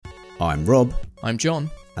I'm Rob. I'm John.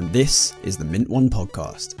 And this is the Mint One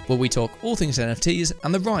podcast, where we talk all things NFTs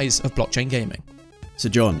and the rise of blockchain gaming. So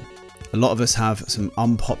John, a lot of us have some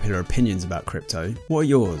unpopular opinions about crypto. What are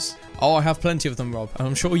yours? Oh, I have plenty of them, Rob, and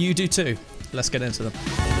I'm sure you do too. Let's get into them.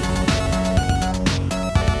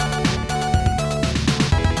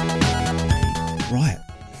 Right,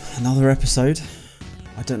 another episode.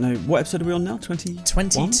 I don't know, what episode are we on now?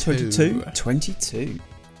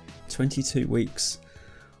 22 weeks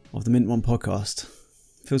of the Mint One podcast.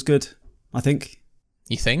 Feels good, I think.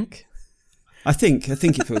 You think? I think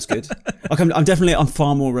it feels good. Like I'm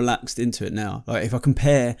far more relaxed into it now. Like if I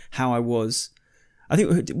compare how I was, I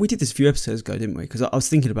think we did this a few episodes ago, didn't we? Because I've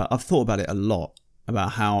thought about it a lot,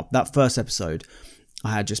 about how that first episode,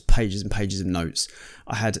 I had just pages and pages of notes.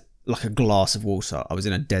 I had like a glass of water. I was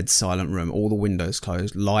in a dead silent room, all the windows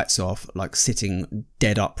closed, lights off, like sitting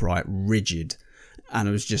dead upright, rigid. And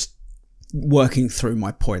I was just working through my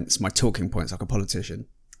talking points like a politician.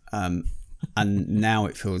 And now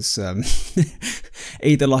it feels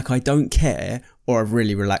either like I don't care or I've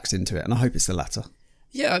really relaxed into it. And I hope it's the latter.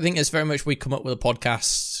 Yeah, I think it's very much we come up with a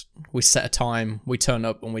podcast, we set a time, we turn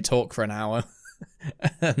up and we talk for an hour.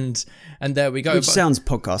 and there we go. Which sounds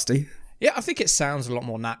podcasty. Yeah, I think it sounds a lot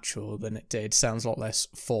more natural than it did. Sounds a lot less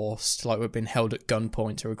forced, like we've been held at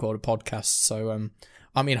gunpoint to record a podcast. So,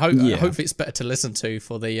 I mean, hopefully it's better to listen to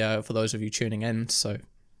for those of you tuning in. So,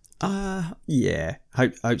 yeah,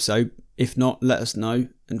 hope so. If not, let us know,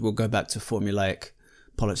 and we'll go back to formulaic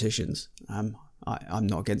politicians. I'm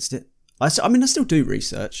not against it. I still do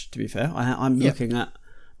research. To be fair, I'm looking at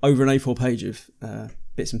over an A4 page of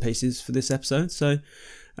bits and pieces for this episode. So,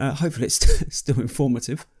 hopefully, it's still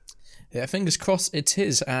informative. Yeah, fingers crossed it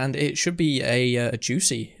is, and it should be a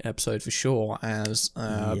juicy episode for sure, as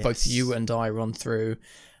both you and I run through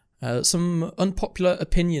some unpopular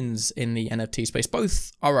opinions in the NFT space,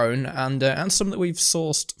 both our own and some that we've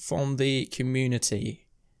sourced from the community.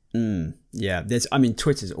 Yeah,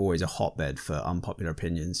 Twitter's always a hotbed for unpopular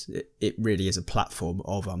opinions. It really is a platform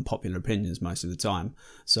of unpopular opinions most of the time,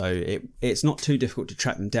 so it's not too difficult to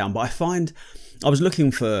track them down. But I find I was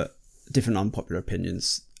looking for different unpopular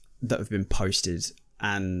opinions that have been posted,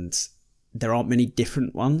 and there aren't many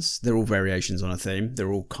different ones. They're all variations on a theme.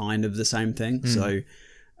 They're all kind of the same thing. So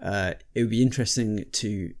it would be interesting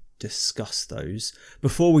to discuss those.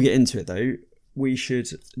 Before we get into it though, we should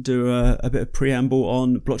do a bit of preamble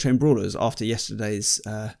on blockchain brawlers after yesterday's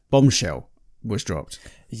bombshell was dropped.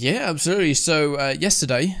 Yeah, absolutely. So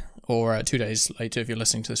yesterday, or 2 days later if you're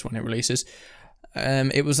listening to this when it releases,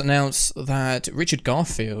 it was announced that Richard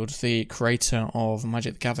Garfield, the creator of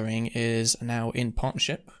Magic the Gathering, is now in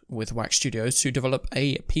partnership with Wax Studios to develop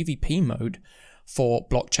a PvP mode for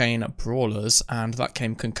blockchain brawlers, and that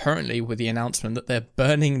came concurrently with the announcement that they're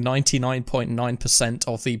burning 99.9%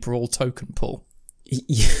 of the Brawl token pool.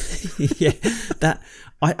 Yeah, that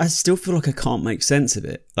I still feel like I can't make sense of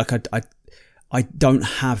it. Like I don't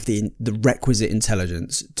have the requisite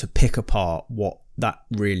intelligence to pick apart what that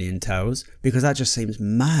really entails, because that just seems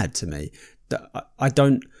mad to me. That I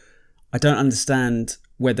don't understand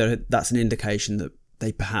whether that's an indication that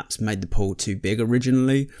they perhaps made the pool too big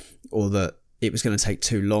originally, or that it was going to take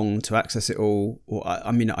too long to access it all. Or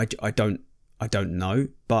I don't know.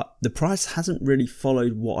 But the price hasn't really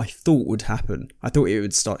followed what I thought would happen. I thought it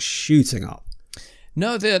would start shooting up.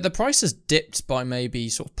 No, the price has dipped by maybe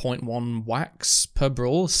sort of 0.1 wax per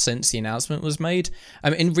Brawl since the announcement was made.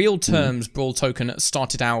 In real terms, Brawl token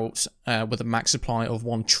started out with a max supply of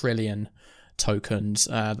 1 trillion tokens,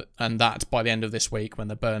 and that by the end of this week, when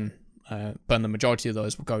they burn the majority of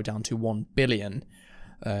those, will go down to 1 billion.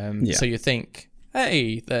 So you think,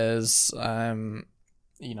 hey, there's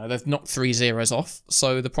they've knocked 3 zeros off,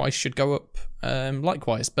 so the price should go up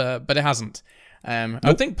likewise, but it hasn't.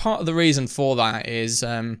 I think part of the reason for that is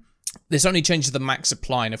this only changes the max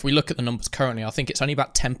supply, and if we look at the numbers currently, I think it's only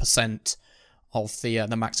about 10% of the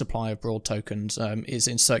max supply of Brawl tokens is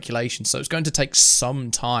in circulation, so it's going to take some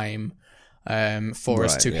time for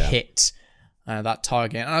us to hit that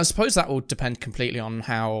target. And I suppose that will depend completely on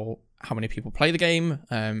how many people play the game,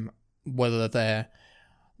 whether their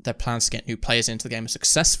plans to get new players into the game are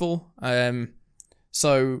successful.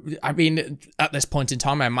 So, at this point in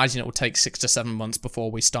time, I imagine it will take 6 to 7 months before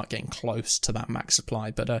we start getting close to that max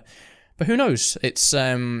supply. But who knows? It's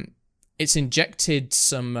injected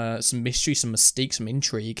some mystery, some mystique, some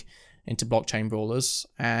intrigue into blockchain brawlers,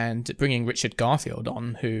 and bringing Richard Garfield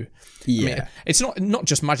on, who it's not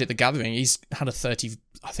just Magic the Gathering. He's had a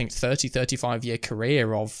 35 year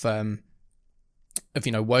career of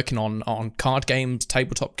working on card games,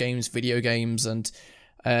 tabletop games, video games, and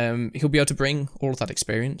he'll be able to bring all of that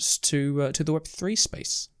experience to the Web3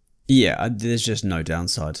 space. Yeah, there's just no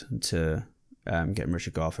downside to getting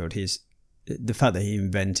Richard Garfield. The fact that he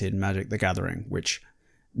invented Magic the Gathering, which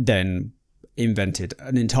then invented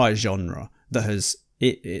an entire genre that has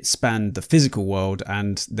it spanned the physical world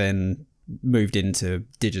and then moved into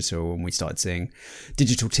digital, and we started seeing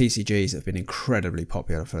digital TCGs that have been incredibly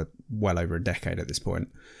popular for well over a decade at this point.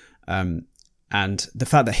 And the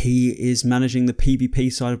fact that he is managing the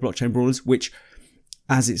PvP side of Blockchain Brawlers, which,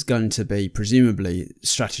 as it's going to be presumably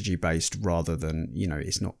strategy based rather than,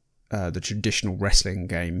 it's not the traditional wrestling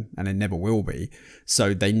game, and it never will be.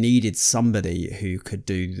 So they needed somebody who could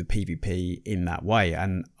do the PvP in that way.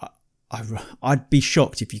 And I'd be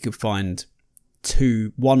shocked if you could find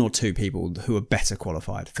one or two people who are better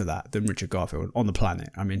qualified for that than Richard Garfield on the planet.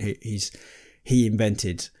 I mean, he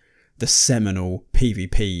invented the seminal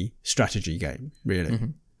PvP strategy game, really. Mm-hmm.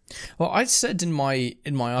 Well, I said in my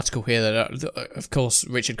article here that of course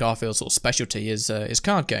Richard Garfield's sort of specialty is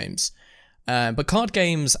card games, but card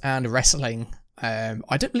games and wrestling,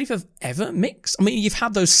 I don't believe have ever mixed. I mean, you've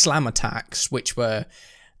had those slam attacks, which were,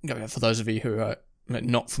 for those of you who are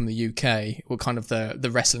not from the UK, were kind of the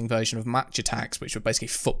wrestling version of match attacks, which were basically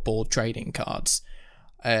football trading cards.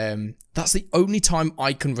 That's the only time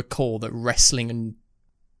I can recall that wrestling and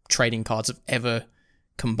trading cards have ever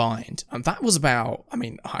combined, and that was I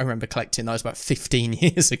remember collecting those about 15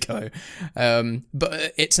 years ago,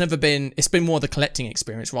 but it's been more the collecting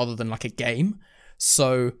experience rather than like a game.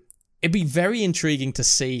 So it'd be very intriguing to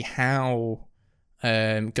see how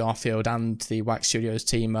Garfield and the Wax Studios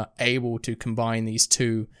team are able to combine these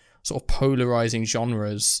two sort of polarizing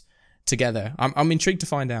genres together. I'm intrigued to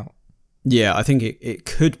find out. Yeah, I think it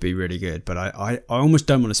could be really good, but I almost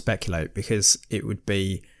don't want to speculate, because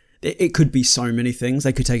it could be so many things.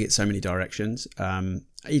 They could take it so many directions.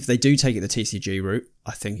 If they do take it the TCG route,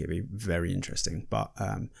 I think it'd be very interesting. But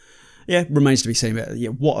remains to be seen. But yeah,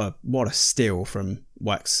 what a steal from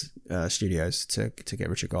Wax Studios to get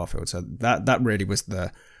Richard Garfield. So that really was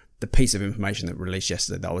the piece of information that released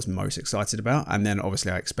yesterday that I was most excited about. And then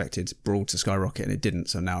obviously I expected Brawl to skyrocket, and it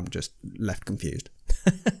didn't. So now I'm just left confused.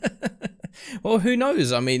 Well, who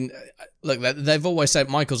knows? I mean, look, they've always said,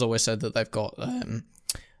 Michael's always said that they've got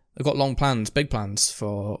long plans, big plans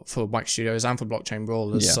for Wax Studios and for Blockchain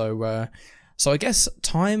Brawlers. Yeah. So I guess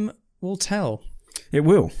time will tell. It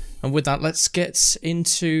will. And with that, let's get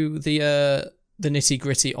into the nitty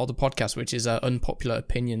gritty of the podcast, which is unpopular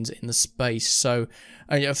opinions in the space. So,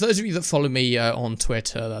 for those of you that follow me on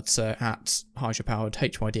Twitter, that's at HydroPowered,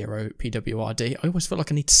 HYDROPWRD. I always feel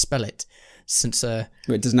like I need to spell it, since it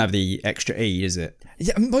doesn't have the extra E, is it?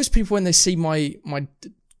 Yeah, most people, when they see my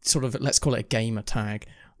sort of, let's call it a gamer tag,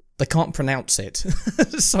 they can't pronounce it.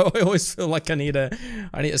 So I always feel like I need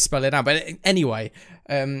to spell it out. But anyway,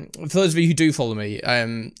 for those of you who do follow me,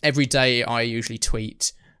 every day I usually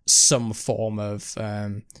tweet some form of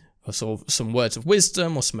sort of some words of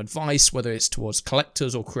wisdom or some advice, whether it's towards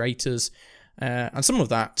collectors or creators. And some of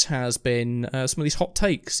that has been some of these hot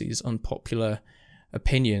takes, these unpopular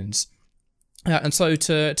opinions. And so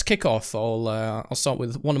to kick off, I'll start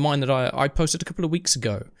with one of mine that I posted a couple of weeks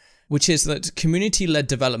ago, which is that community-led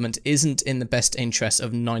development isn't in the best interest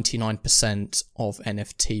of 99% of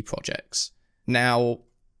NFT projects. Now,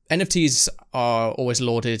 NFTs are always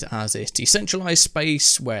lauded as this decentralized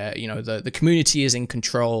space where, the community is in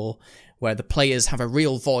control, where the players have a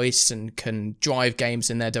real voice and can drive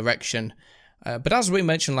games in their direction. But as we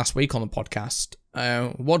mentioned last week on the podcast,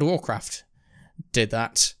 World of Warcraft did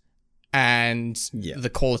that, and the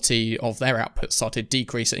quality of their output started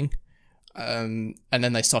decreasing. And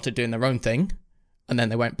then they started doing their own thing, and then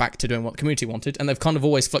they went back to doing what the community wanted, and they've kind of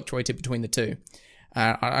always fluctuated between the two.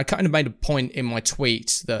 I kind of made a point in my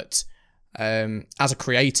tweet that as a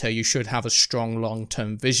creator, you should have a strong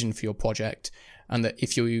long-term vision for your project, and that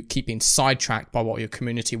if you keep being sidetracked by what your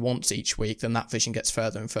community wants each week, then that vision gets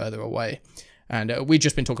further and further away. And we've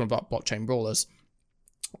just been talking about Blockchain Brawlers.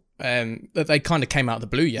 That they kind of came out of the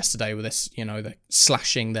blue yesterday with this, they're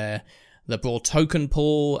slashing the Brawl token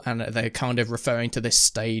pool, and they're kind of referring to this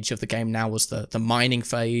stage of the game now as the mining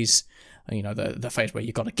phase, the phase where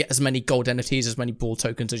you've got to get as many gold NFTs, as many Brawl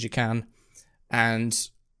tokens as you can, and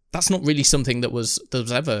that's not really something that was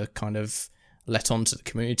ever kind of let on to the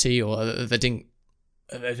community, or they didn't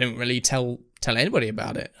really tell anybody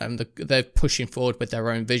about it, and they're pushing forward with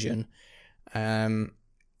their own vision.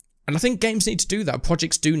 And I think games need to do that.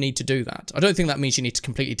 Projects do need to do that. I don't think that means you need to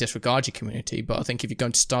completely disregard your community, but I think if you're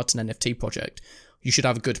going to start an NFT project, you should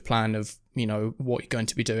have a good plan of, what you're going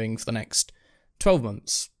to be doing for the next 12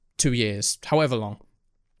 months, 2 years, however long.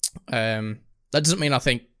 That doesn't mean I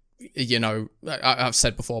think, I've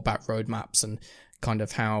said before about roadmaps and kind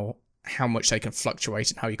of how how much they can fluctuate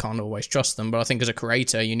and how you can't always trust them. But I think as a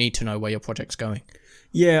creator, you need to know where your project's going.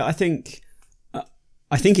 Yeah, I think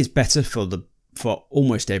it's better for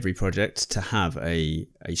almost every project to have a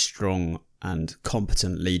strong and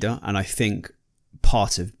competent leader. And I think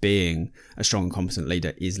part of being a strong and competent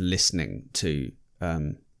leader is listening to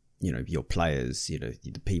your players,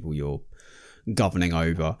 the people you're governing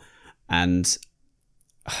over. And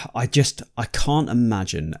I can't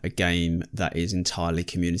imagine a game that is entirely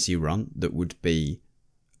community run that would be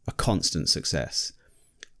a constant success.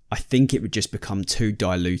 I think it would just become too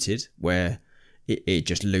diluted, where it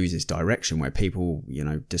just loses direction, where people,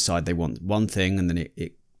 decide they want one thing, and then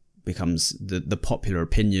it becomes the popular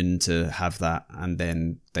opinion to have that, and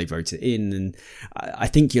then they vote it in. And I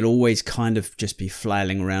think you'll always kind of just be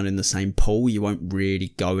flailing around in the same pool. You won't really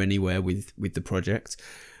go anywhere with the project.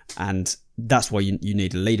 And that's why you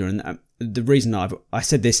need a leader. And the reason I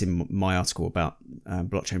said this in my article about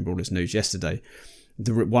Blockchain Brawlers News yesterday,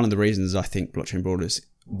 one of the reasons I think Blockchain Brawlers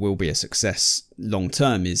will be a success long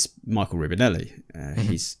term is Michael Ribinelli.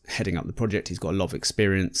 He's heading up the project. He's got a lot of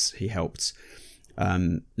experience. He helped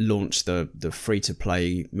launch the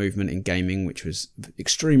free-to-play movement in gaming, which was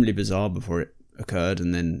extremely bizarre before it occurred,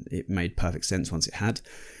 and then it made perfect sense once it had.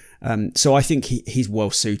 So I think he's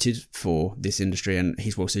well suited for this industry, and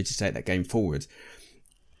he's well suited to take that game forward.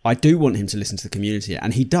 I do want him to listen to the community,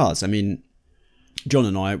 and he does. I mean, John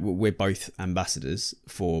and I, we're both ambassadors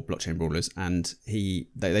for Blockchain Brawlers, and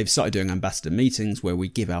they've started doing ambassador meetings where we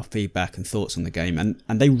give our feedback and thoughts on the game,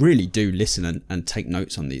 and they really do listen and take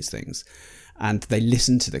notes on these things. And they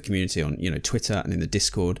listen to the community on Twitter and in the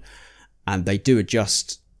Discord, and they do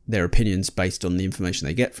adjust their opinions based on the information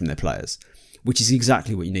they get from their players, which is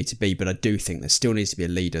exactly what you need to be. But I do think there still needs to be a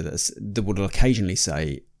leader that will occasionally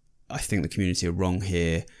say, I think the community are wrong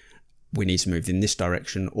here, we need to move in this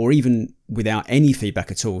direction, or even without any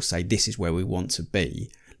feedback at all, say this is where we want to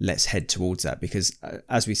be, let's head towards that. Because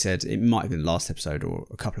as we said, it might have been last episode or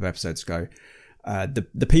a couple of episodes ago,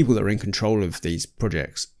 the people that are in control of these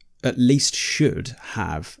projects at least should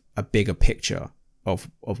have a bigger picture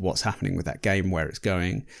of what's happening with that game, where it's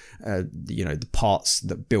going, the parts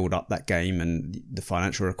that build up that game and the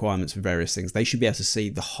financial requirements for various things. They should be able to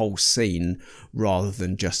see the whole scene rather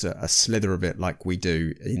than just a slither of it like we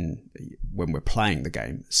do when we're playing the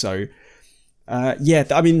game. So, I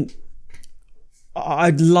mean,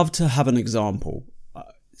 I'd love to have an example.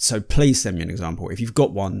 So please send me an example. If you've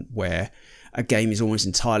got one where a game is almost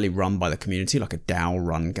entirely run by the community, like a DAO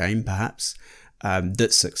run game perhaps,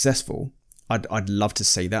 that's successful, I'd love to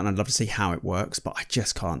see that, and I'd love to see how it works, but I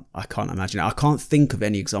just can't imagine it. I can't think of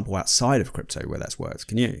any example outside of crypto where that's worked.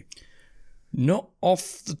 Can you? Not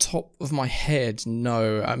off the top of my head,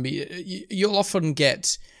 no. I mean, you'll often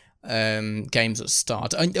get games that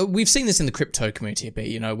start. We've seen this in the crypto community a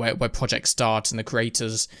bit, where projects start and the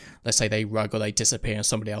creators, let's say they rug or they disappear and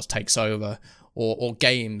somebody else takes over, or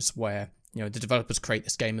games where the developers create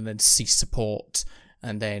this game and then cease support,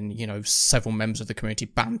 and then several members of the community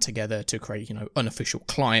band together to create unofficial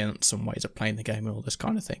clients and ways of playing the game and all this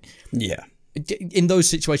kind of thing. Yeah, in those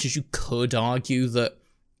situations you could argue that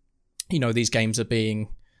these games are being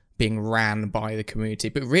ran by the community,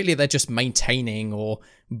 but really they're just maintaining or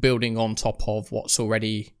building on top of what's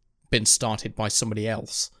already been started by somebody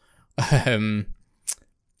else. So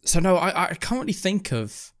no, I can't really think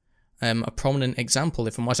of a prominent example.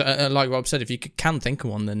 If I'm like Rob said, if you can think of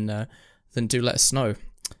one, then do let us know.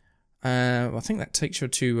 I think that takes you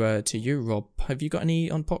to you, Rob. Have you got any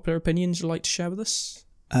unpopular opinions you'd like to share with us?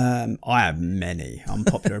 I have many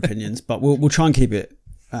unpopular opinions, but we'll try and keep it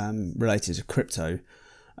related to crypto.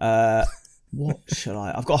 What shall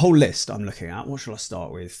I? I've got a whole list I'm looking at. What shall I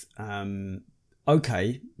start with?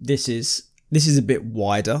 Okay, this is a bit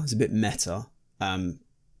wider. It's a bit meta.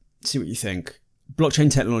 See what you think.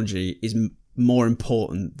 Blockchain technology is more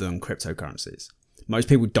important than cryptocurrencies. Most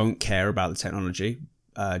people don't care about the technology,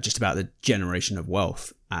 just about the generation of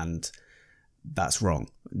wealth, and that's wrong.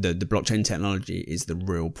 The blockchain technology is the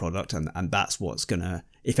real product, and that's what's gonna,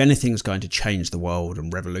 if anything's going to change the world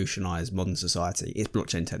and revolutionize modern society, it's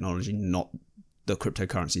blockchain technology, not the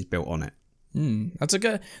cryptocurrencies built on it.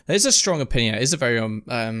 There's a strong opinion. It is a very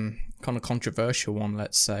kind of controversial one,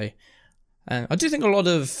 let's say. I do think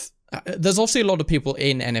there's also a lot of people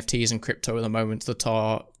in NFTs and crypto at the moment that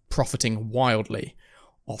are profiting wildly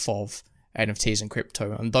off of NFTs and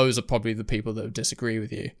crypto, and those are probably the people that disagree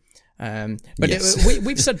with you. But yes.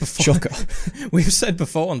 We've said before, we've said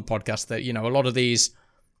before on the podcast that a lot of these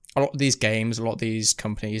games, a lot of these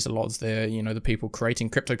companies, a lot of the people creating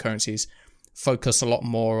cryptocurrencies focus a lot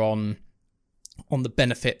more on the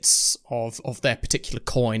benefits of their particular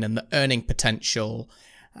coin and the earning potential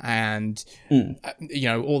and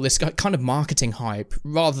all this kind of marketing hype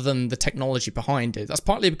rather than the technology behind it. That's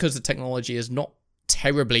partly because the technology is not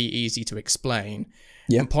terribly easy to explain,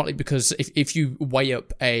 and partly because if you weigh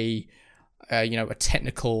up a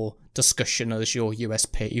technical discussion as your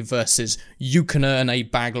USP versus you can earn a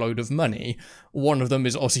bagload of money, one of them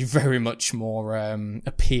is obviously very much more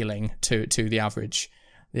appealing to the average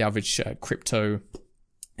crypto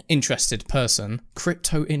interested person.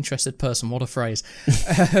 What a phrase.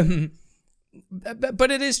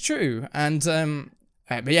 But it is true, and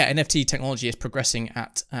NFT technology is progressing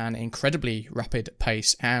at an incredibly rapid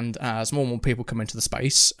pace, and as more and more people come into the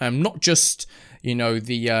space, not just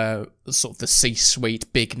the sort of the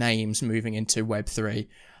C-suite big names moving into Web3,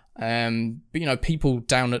 but people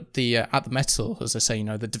down at the metal, as I say,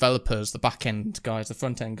 the developers, the back end guys, the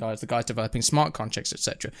front end guys, the guys developing smart contracts,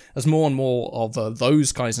 etc. As more and more of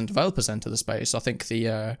those guys and developers enter the space, I think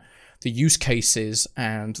the use cases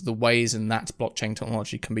and the ways in that blockchain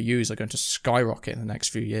technology can be used are going to skyrocket in the next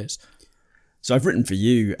few years. So I've written for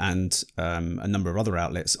you and a number of other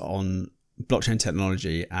outlets on blockchain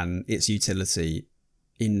technology and its utility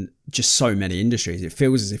in just so many industries. It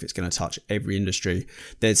feels as if it's going to touch every industry.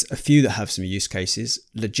 There's a few that have some use cases.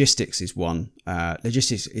 Logistics is one.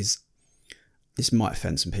 Logistics is, this might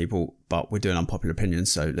offend some people, but we're doing unpopular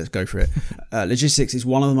opinions, so let's go for it. Logistics is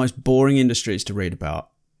one of the most boring industries to read about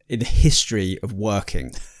in the history of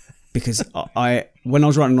working, because when I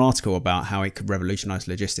was writing an article about how it could revolutionize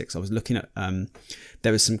logistics, I was looking at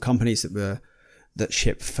there were some companies that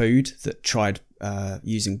ship food that tried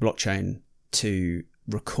using blockchain to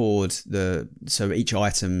record so each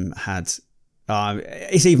item had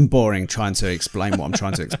it's even boring trying to explain what I'm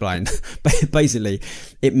trying to explain. Basically,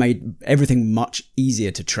 it made everything much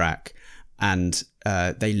easier to track, and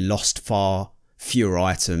they lost far fewer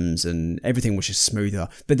items and everything was just smoother.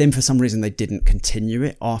 But then for some reason they didn't continue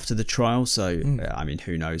it after the trial, so I mean,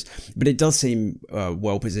 who knows. But it does seem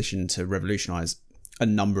well positioned to revolutionize a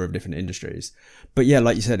number of different industries. But yeah,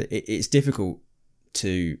 like you said, it's difficult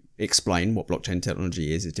to explain what blockchain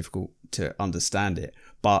technology is. It's difficult to understand it,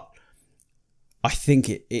 but I think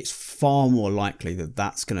it's far more likely that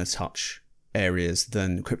that's going to touch areas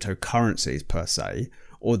than cryptocurrencies per se,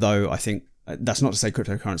 although I think that's not to say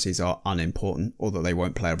cryptocurrencies are unimportant or that they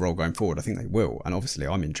won't play a role going forward. I think they will, and obviously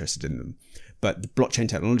I'm interested in them. But the blockchain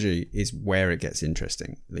technology is where it gets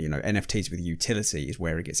interesting. NFTs with utility is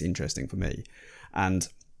where it gets interesting for me. And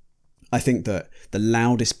I think that the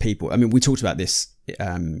loudest people, I mean, we talked about this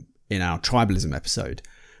in our tribalism episode,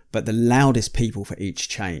 but the loudest people for each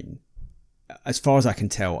chain, as far as I can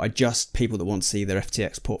tell, are just people that want to see their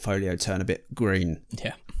FTX portfolio turn a bit green.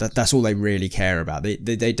 Yeah. That's all they really care about.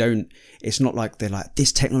 They don't, it's not like they're like,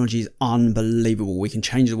 this technology is unbelievable, we can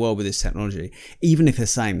change the world with this technology. Even if they're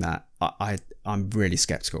saying that, I'm really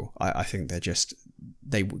skeptical. I think they're just,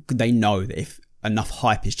 they know that if enough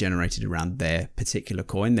hype is generated around their particular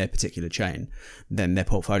coin, their particular chain, then their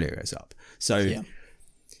portfolio goes up. So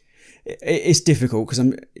it's difficult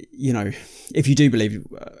because if you do believe,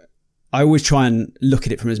 I always try and look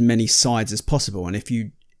at it from as many sides as possible. And if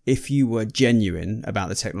you were genuine about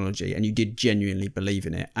the technology and you did genuinely believe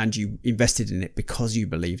in it and you invested in it because you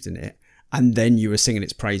believed in it, and then you were singing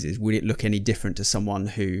its praises, would it look any different to someone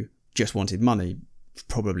who just wanted money?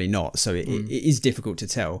 Probably not. So it is difficult to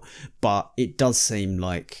tell, but it does seem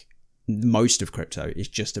like most of crypto is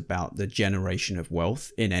just about the generation of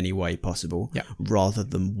wealth in any way possible, rather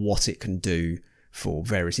than what it can do for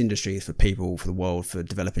various industries, for people, for the world, for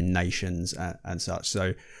developing nations and such.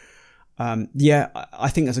 So I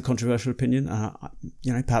think that's a controversial opinion.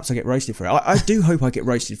 Perhaps I get roasted for it. I do hope I get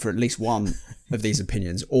roasted for at least one of these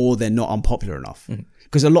opinions, or they're not unpopular enough.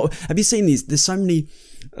 Because have you seen these? There's so many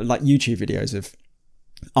like YouTube videos of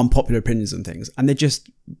unpopular opinions and things, and they're just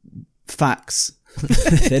facts.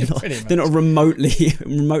 they're not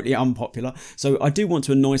remotely unpopular. So I do want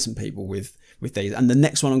to annoy some people with these, and the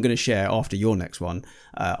next one I'm going to share after your next one,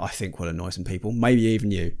 I think will annoy some people, maybe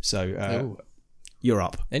even you. So you're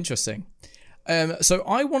up. Interesting. So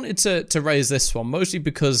I wanted to raise this one mostly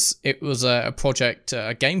because it was a project,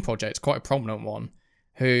 a game project, quite a prominent one,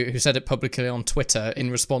 who said it publicly on Twitter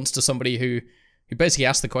in response to somebody who basically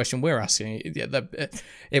asked the question we're asking.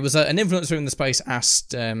 It was an influencer in the space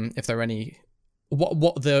asked if there are any,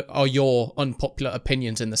 what are your unpopular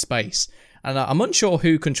opinions in the space. And I'm unsure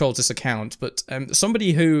who controls this account, but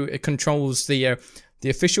somebody who controls the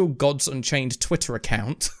official Gods Unchained Twitter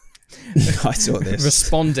account I saw this.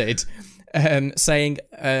 responded saying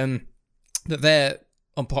that their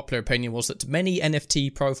unpopular opinion was that many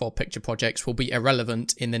NFT profile picture projects will be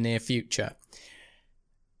irrelevant in the near future.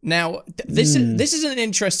 Now, this is an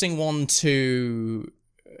interesting one to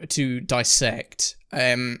to dissect.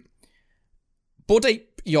 Bored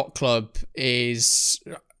Ape Yacht Club it's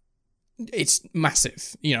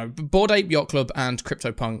massive. You know, Bored Ape Yacht Club and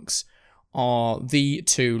CryptoPunks are the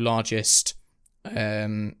two largest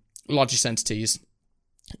entities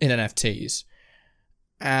in NFTs,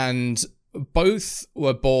 and both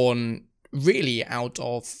were born really out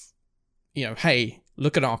of, you know, hey,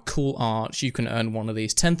 look at our cool art, you can earn one of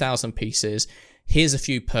these 10,000 pieces, here's a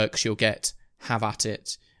few perks you'll get, have at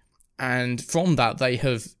it. And from that, they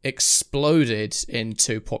have exploded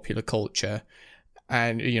into popular culture.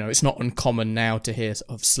 And, you know, it's not uncommon now to hear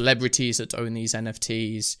of celebrities that own these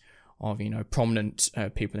NFTs, of, you know, prominent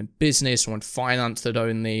people in business or in finance that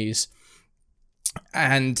own these.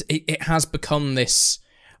 And it has become this,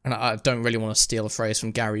 and I don't really want to steal a phrase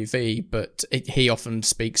from Gary Vee, but he often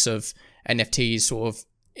speaks of NFTs sort of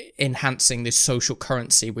enhancing this social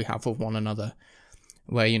currency we have with one another,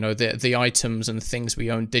 where, you know, the items and things we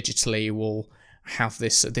own digitally will have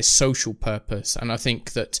this social purpose. And I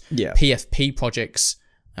think that PFP projects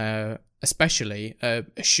especially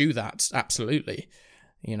eschew that absolutely.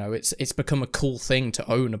 You know, it's become a cool thing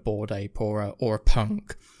to own a Bored Ape or a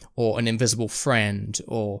punk or an invisible friend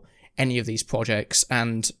or any of these projects,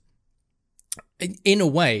 and in a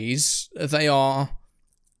ways they are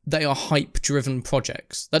hype-driven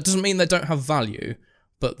projects. That doesn't mean they don't have value,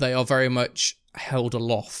 but they are very much held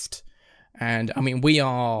aloft. And I mean,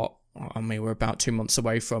 we're about 2 months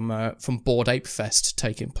away from Bored Ape Fest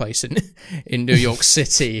taking place in New York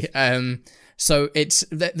City. So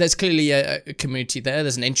there's clearly a community there.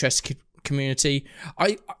 There's an interest community.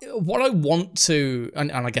 What I want to,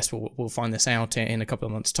 and I guess we'll find this out in a couple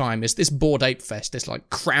of months' time, is this Bored Ape Fest, this like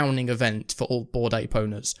crowning event for all Bored Ape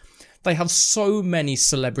owners. They have so many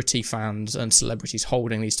celebrity fans and celebrities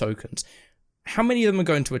holding these tokens. How many of them are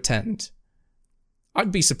going to attend?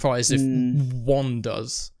 I'd be surprised if one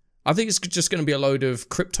does. I think it's just going to be a load of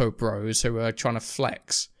crypto bros who are trying to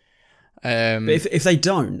flex. But if they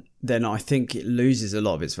don't, then I think it loses a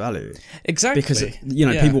lot of its value. Exactly. Because, you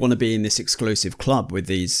know, people want to be in this exclusive club with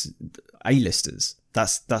these A-listers.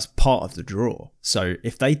 That's part of the draw. So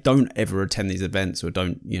if they don't ever attend these events or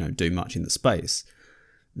don't, you know, do much in the space,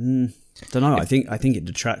 don't know. I think it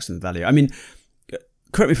detracts from the value. I mean,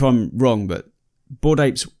 correct me if I'm wrong, but Bored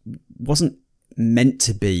Apes wasn't meant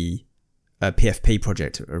to be a PFP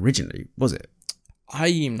project originally, was it?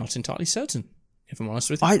 I'm not entirely certain, if I'm honest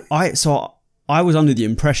with you. So I was under the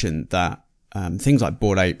impression that things like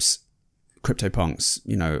Bored Apes, CryptoPunks,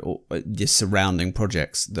 you know, or the surrounding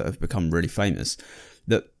projects that have become really famous,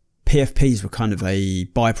 that PFPs were kind of a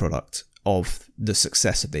byproduct of the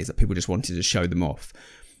success of these, that people just wanted to show them off,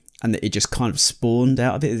 and that it just kind of spawned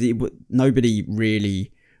out of it. Nobody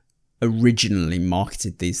really originally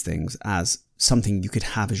marketed these things as something you could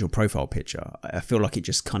have as your profile picture. I feel like it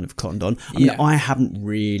just kind of cottoned on. I mean, I haven't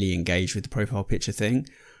really engaged with the profile picture thing.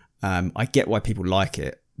 I get why people like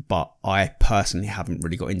it, but I personally haven't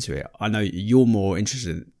really got into it. I know you're more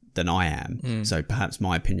interested than I am, so perhaps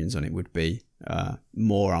my opinions on it would be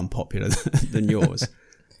more unpopular than yours.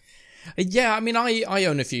 Yeah, I mean, I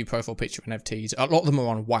own a few profile picture NFTs. A lot of them are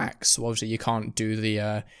on wax, so obviously you can't do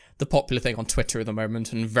the popular thing on Twitter at the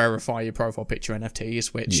moment and verify your profile picture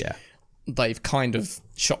NFTs, which they've kind of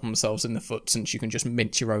shot themselves in the foot, since you can just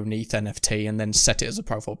mint your own ETH NFT and then set it as a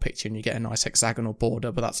profile picture and you get a nice hexagonal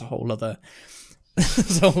border, but that's a whole other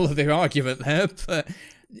argument there. But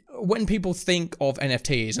when people think of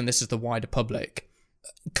NFTs, and this is the wider public,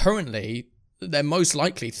 currently they're most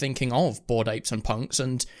likely thinking of Bored Apes and Punks,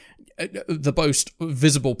 and the most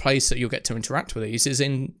visible place that you'll get to interact with these is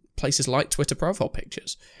in places like Twitter profile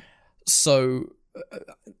pictures. So,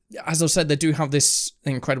 as I said, they do have this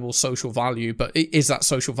incredible social value, but is that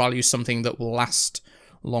social value something that will last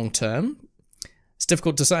long term? It's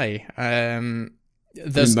difficult to say. I mean,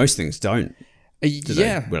 most things don't.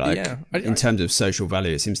 Yeah. In terms of social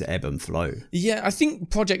value, it seems to ebb and flow. Yeah, I think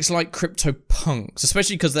projects like CryptoPunks,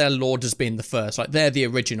 especially because they're lauded as being the first, like they're the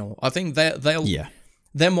original. I think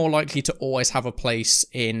they're more likely to always have a place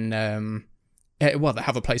in they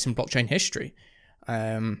have a place in blockchain history.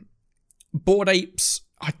 Bored Apes,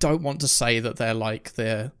 I don't want to say that they're like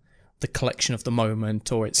the collection of the moment,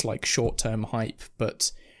 or it's like short-term hype,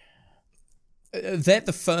 but they're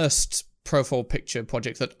the first profile picture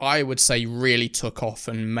project that I would say really took off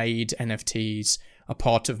and made NFTs a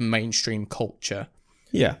part of mainstream culture.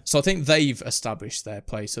 Yeah. So I think they've established their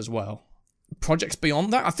place as well. Projects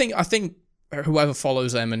beyond that, I think whoever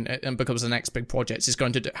follows them and becomes the next big project is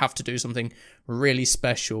going to have to do something really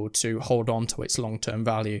special to hold on to its long-term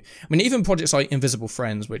value. I mean, even projects like Invisible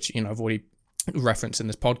Friends, which, you know, I've already referenced in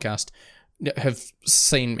this podcast, have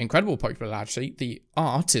seen incredible popularity. The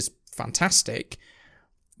art is fantastic,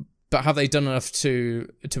 but have they done enough to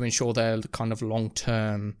ensure their kind of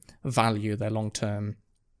long-term value, their long-term,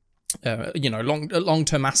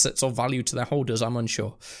 long-term assets or value to their holders? I'm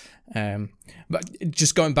unsure. But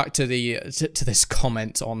just going back to to this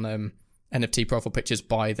comment on NFT profile pictures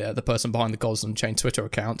by the person behind the Goals Unchained Twitter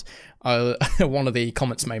account, one of the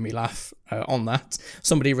comments made me laugh on that.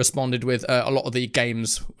 Somebody responded with, a lot of the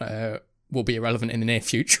games will be irrelevant in the near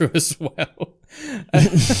future as well.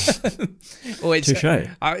 Which, touche.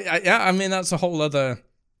 I mean, that's a whole other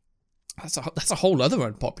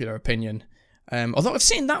unpopular opinion. Although I've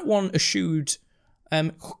seen that one eschewed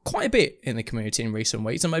quite a bit in the community in recent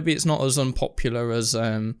weeks, and maybe it's not as unpopular as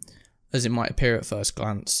it might appear at first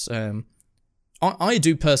glance. I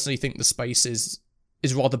do personally think the space is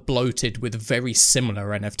rather bloated with very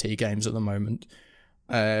similar NFT games at the moment,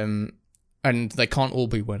 and they can't all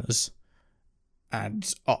be winners.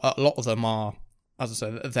 And a lot of them are, as I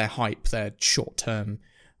said, they're hype, they're short-term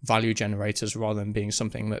value generators rather than being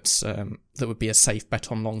something that's that would be a safe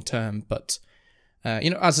bet on long term. But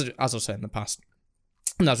as I said in the past,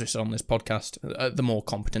 and as we said on this podcast, the more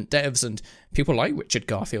competent devs and people like Richard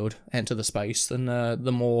Garfield enter the space, then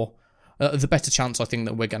the better chance I think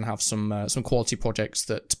that we're going to have some quality projects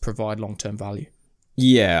that provide long-term value.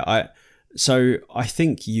 Yeah, so I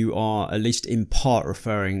think you are at least in part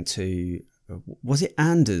referring to, was it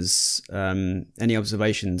Anders? Any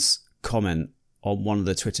observations comment on one of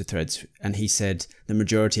the Twitter threads, and he said the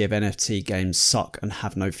majority of NFT games suck and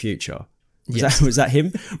have no future. Was that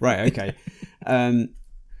him? Right. Okay.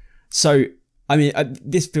 So I mean,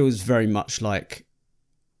 this feels very much like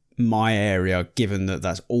my area, given that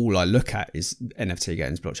that's all I look at is NFT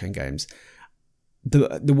games, blockchain games.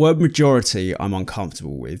 The word majority I'm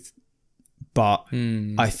uncomfortable with, but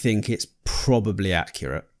I think it's probably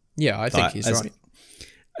accurate. Yeah, I think he's right.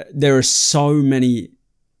 There are so many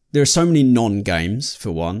non-games,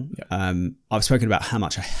 for one. Yep. I've spoken about how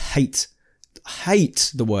much I hate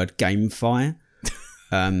the word GameFi.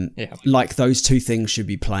 Like those two things should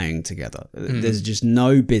be playing together. There's just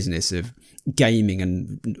no business of gaming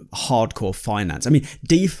and hardcore finance. I mean,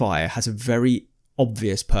 DeFi has a very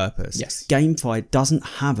obvious purpose. Yes. GameFi doesn't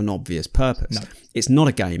have an obvious purpose. No. It's not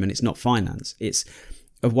a game and it's not finance. It's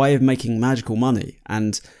a way of making magical money,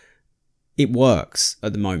 and it works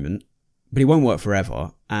at the moment, but it won't work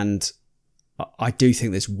forever. And I do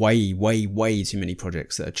think there's way, way, way too many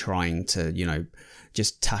projects that are trying to,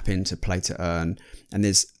 just tap into play to earn. And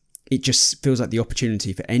it just feels like the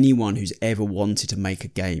opportunity for anyone who's ever wanted to make a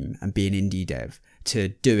game and be an indie dev to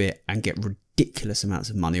do it and get ridiculous amounts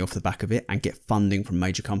of money off the back of it and get funding from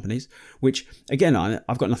major companies, which again,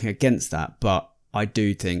 I've got nothing against that, but I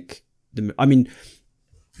do think,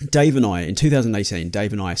 Dave and I, in 2018,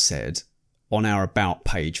 Dave and I said on our about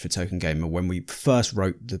page for Token Gamer, when we first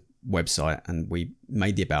wrote the website and we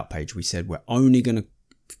made the about page, we said we're only going to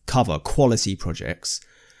cover quality projects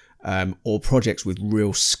or projects with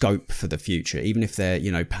real scope for the future, even if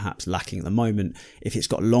they're perhaps lacking at the moment. If it's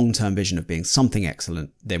got a long-term vision of being something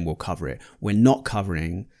excellent, then we'll cover it. We're not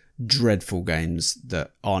covering dreadful games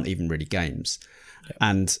that aren't even really games. Yep.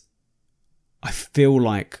 And I feel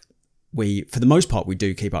like for the most part, we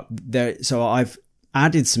do keep up there. So I've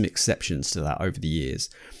added some exceptions to that over the years.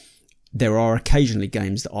 There are occasionally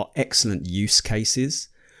games that are excellent use cases.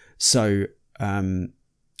 So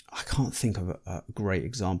I can't think of a great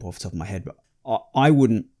example off the top of my head, but I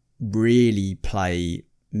wouldn't really play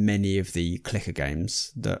many of the clicker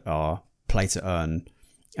games that are play to earn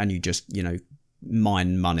and you just,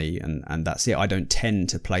 mine money and that's it. I don't tend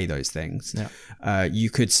to play those things. Yeah. You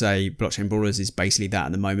could say Blockchain Brawlers is basically that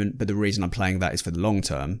at the moment, but the reason I'm playing that is for the long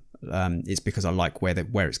term. It's because I like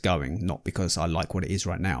where it's going, not because I like what it is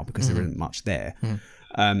right now, because there isn't much there.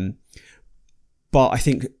 But I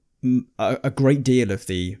think a great deal of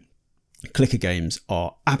the clicker games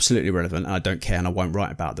are absolutely relevant, and I don't care and I won't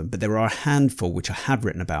write about them. But there are a handful which I have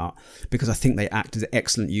written about because I think they act as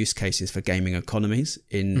excellent use cases for gaming economies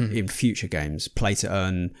in future games, play to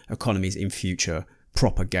earn economies in future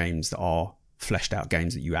proper games that are fleshed out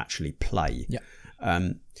games that you actually play. Yeah.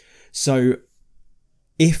 So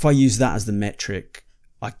if I use that as the metric,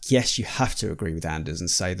 I guess you have to agree with Anders and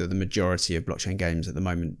say that the majority of blockchain games at the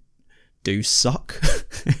moment do suck.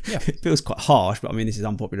 Yeah. It feels quite harsh, but I mean, this is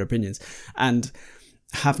unpopular opinions. And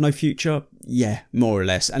have no future? Yeah, more or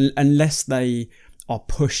less. And unless they are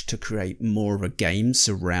pushed to create more of a game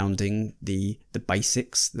surrounding the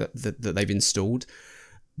basics that they've installed,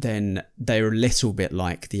 then they're a little bit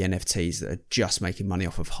like the NFTs that are just making money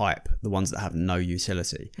off of hype, the ones that have no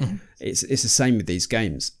utility. Mm-hmm. It's the same with these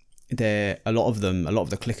games. a lot of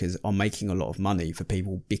the clickers are making a lot of money for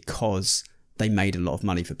people because they made a lot of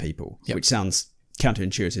money for people, which sounds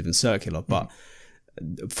counterintuitive and circular, but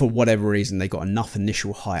for whatever reason, they got enough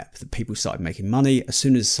initial hype that people started making money. As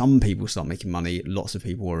soon as some people start making money, lots of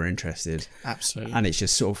people were interested. Absolutely. And it's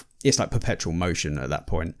just sort of, it's like perpetual motion at that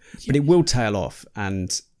point. But it will tail off,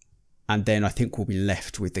 and then I think we'll be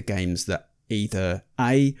left with the games that either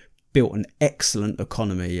A, built an excellent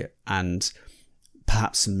economy and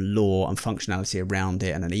perhaps some lore and functionality around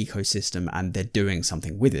it and an ecosystem, and they're doing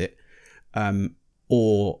something with it,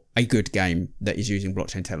 or a good game that is using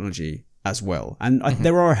blockchain technology as well. And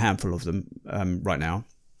there are a handful of them right now.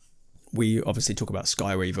 We obviously talk about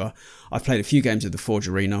Skyweaver. I've played a few games of the Forge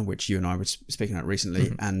Arena, which you and I were speaking about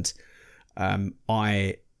recently, and I'm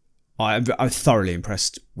thoroughly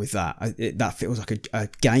impressed with that. That feels like a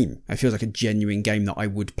game. It feels like a genuine game that I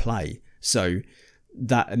would play. So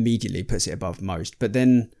that immediately puts it above most. But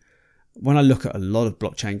then when I look at a lot of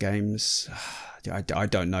blockchain games, I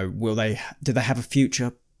don't know. Do they have a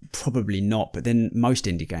future? Probably not, but then most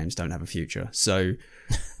indie games don't have a future, so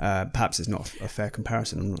perhaps it's not a fair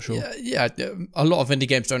comparison. I'm not sure. Yeah, a lot of indie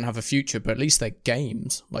games don't have a future, but at least they're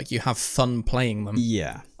games. Like, you have fun playing them.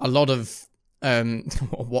 Yeah. A lot of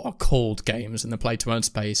what are called games in the play-to-earn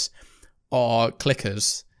space are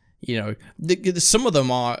clickers. You know, some of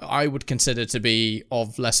them I would consider to be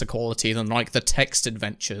of lesser quality than like the text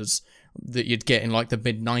adventures that you'd get in like the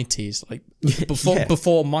mid-90s, like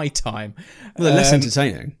before my time. Well, they're less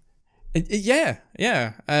entertaining. Yeah.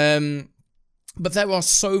 But there are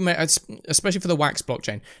so many, especially for the Wax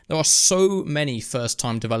blockchain, there are so many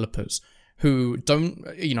first-time developers who don't,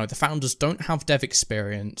 the founders don't have dev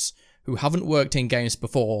experience, who haven't worked in games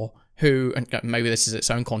before, who, and maybe this is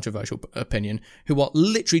its own controversial opinion, who are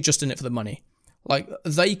literally just in it for the money. Like,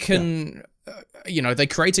 they can, they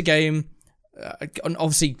create a game. And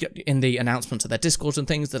obviously in the announcements of their Discords and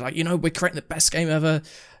things, they're like, we're creating the best game ever,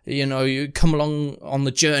 you come along on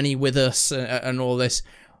the journey with us and all this.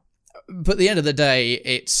 But at the end of the day,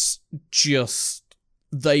 it's just,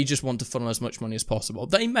 they just want to funnel as much money as possible.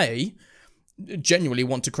 They may genuinely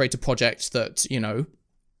want to create a project that,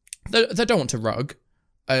 they don't want to rug.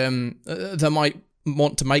 They might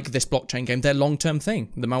want to make this blockchain game their long-term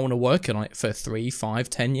thing. They might want to work on it for 3, 5,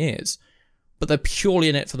 10 years. But they're purely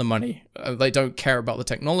in it for the money. They don't care about the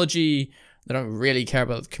technology. They don't really care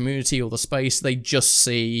about the community or the space. They just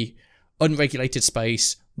see unregulated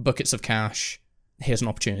space, buckets of cash. Here's an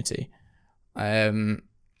opportunity. And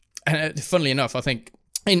funnily enough, I think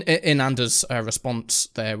in Anders' response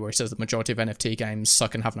there, where he says the majority of NFT games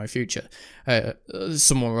suck and have no future,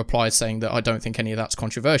 someone replied saying that I don't think any of that's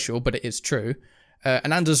controversial, but it is true.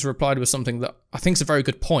 And Anders replied with something that I think is a very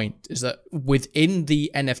good point, is that within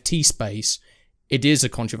the NFT space, it is a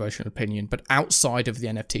controversial opinion, but outside of the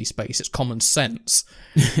NFT space, it's common sense.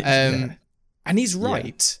 And he's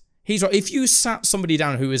right. He's right. If you sat somebody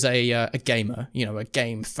down who is a gamer, a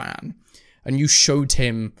game fan, and you showed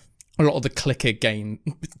him a lot of the clicker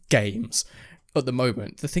games at the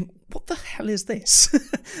moment, they think, what the hell is this?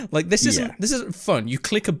 Like, this isn't fun. You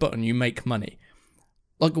click a button, you make money.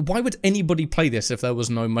 Like, why would anybody play this if there was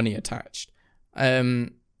no money attached?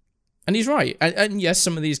 And he's right. And yes,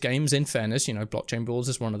 some of these games, in fairness, Blockchain Balls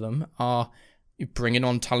is one of them, are bringing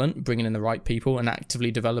on talent, bringing in the right people, and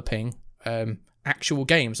actively developing actual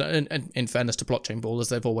games. And in fairness to Blockchain Ball, as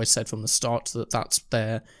they've always said from the start, that's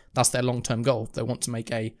their long-term goal. They want to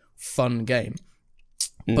make a fun game.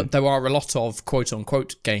 But there are a lot of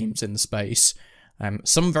quote-unquote games in the space,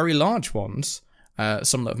 some very large ones,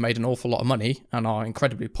 some that have made an awful lot of money and are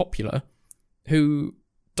incredibly popular, who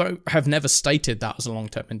have never stated that as a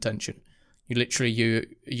long-term intention. You literally,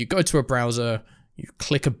 you go to a browser, you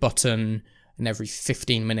click a button, and every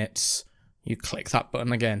 15 minutes, you click that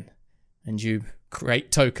button again, and you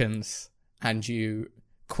create tokens, and you,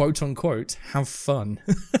 quote-unquote, have fun.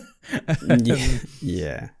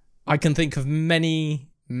 Yeah. I can think of many,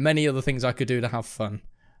 many other things I could do to have fun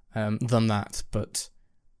than that, but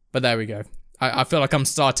there we go. I feel like I'm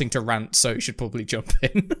starting to rant, so you should probably jump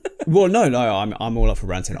in. Well, no, I'm all up for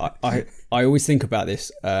ranting. I always think about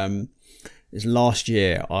this. This last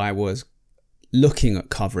year, I was looking at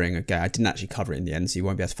covering a game. I didn't actually cover it in the end, so you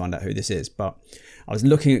won't be able to find out who this is. But I was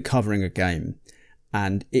looking at covering a game,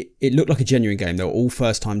 and it looked like a genuine game. They were all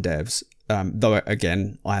first-time devs. Though,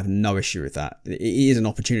 again, I have no issue with that. It is an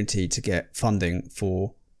opportunity to get funding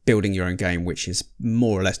for building your own game, which has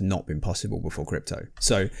more or less not been possible before crypto.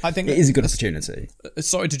 So I think it is a good opportunity.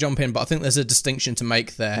 Sorry to jump in, but I think there's a distinction to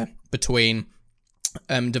make there between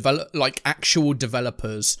actual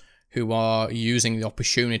developers who are using the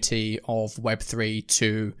opportunity of Web3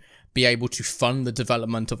 to be able to fund the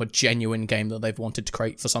development of a genuine game that they've wanted to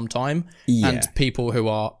create for some time, and people who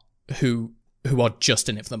are just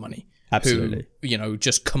in it for the money. Absolutely. Who,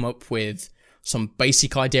 just come up with some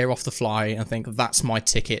basic idea off the fly and think that's my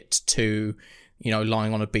ticket to,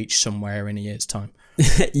 lying on a beach somewhere in a year's time.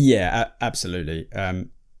 Yeah, absolutely. And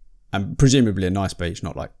presumably a nice beach,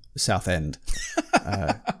 not like Southend.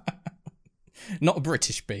 Not a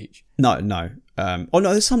British beach. No. No,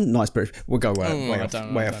 there's some nice British. We'll go way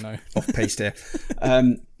off piste here.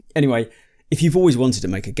 Anyway, if you've always wanted to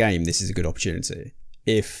make a game, this is a good opportunity.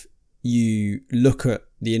 If you look at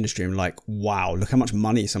the industry and like, wow, look how much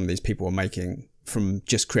money some of these people are making from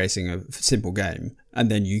just creating a simple game, and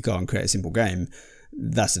then you go and create a simple game,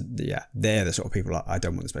 they're the sort of people I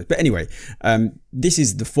don't want to space. But anyway, this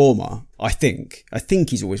is the former. I think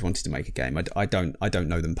he's always wanted to make a game. I don't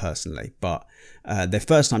know them personally, but they're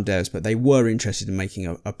first time devs, but they were interested in making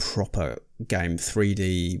a proper game,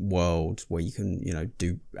 3D world where you can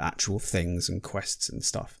do actual things and quests and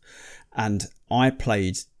stuff. And I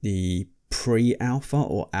played the pre-alpha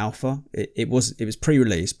or alpha. It was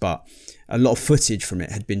pre-release, but a lot of footage from it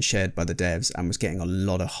had been shared by the devs and was getting a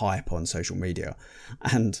lot of hype on social media.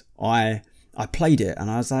 And I played it and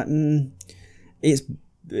I was like,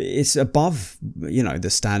 it's above the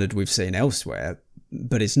standard we've seen elsewhere,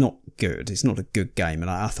 but it's not good. It's not a good game.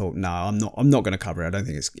 And I thought, no, I'm not going to cover it. I don't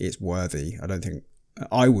think it's worthy. I don't think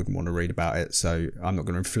I wouldn't want to read about it, so I'm not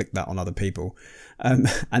going to inflict that on other people. And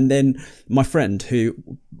then my friend, who,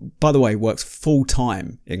 by the way, works full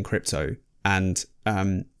time in crypto and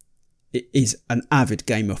is an avid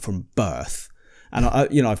gamer from birth, and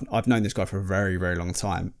I've known this guy for a very, very long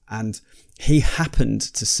time, and he happened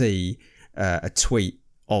to see a tweet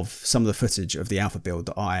of some of the footage of the alpha build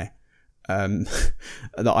that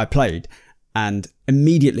I played, and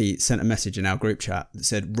immediately sent a message in our group chat that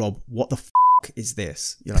said, "Rob, what the is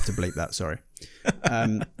this?" You'll have to bleep that, sorry.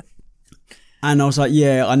 And I was like,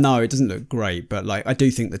 yeah, I know it doesn't look great, but like I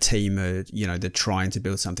do think the team are, they're trying to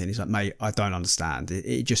build something. He's like, mate, I don't understand.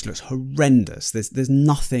 It just looks horrendous. There's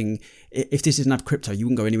nothing. If this didn't have crypto, you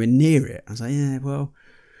wouldn't go anywhere near it. I was like, yeah, well,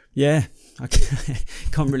 yeah, I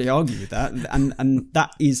can't really argue with that. And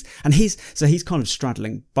that is, and he's kind of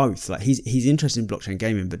straddling both. Like he's interested in blockchain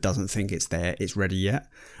gaming, but doesn't think it's ready yet.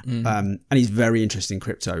 And he's very interested in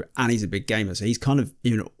crypto, and he's a big gamer. So he's kind of,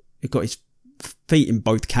 got his feet in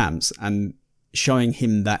both camps, and showing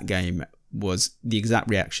him that game was the exact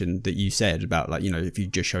reaction that you said about, like, if you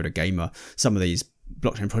just showed a gamer some of these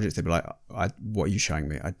blockchain projects, they'd be like, what are you showing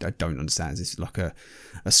me? I don't understand. Is this like a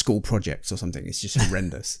school project or something? It's just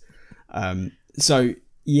horrendous. So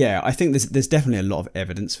yeah, I think there's definitely a lot of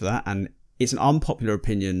evidence for that, and it's an unpopular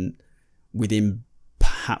opinion within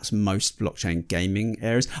perhaps most blockchain gaming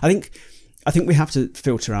areas. I think we have to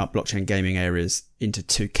filter out blockchain gaming areas into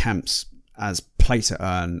two camps, as play to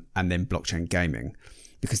earn and then blockchain gaming,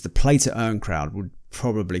 because the play to earn crowd would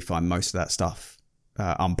probably find most of that stuff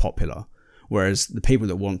unpopular, whereas the people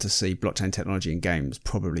that want to see blockchain technology in games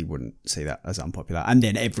probably wouldn't see that as unpopular, and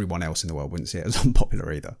then everyone else in the world wouldn't see it as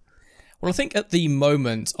unpopular either. Well, I think at the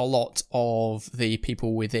moment, a lot of the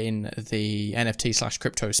people within the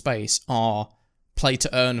NFT/crypto space are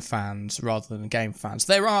play-to-earn fans rather than game fans.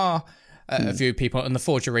 There are a few people, and the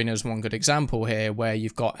Forge Arena is one good example here, where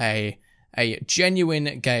you've got a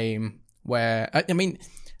genuine game where, I mean,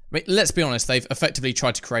 let's be honest, they've effectively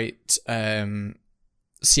tried to create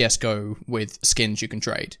CSGO with skins you can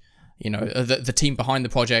trade. The team behind the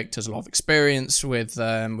project has a lot of experience with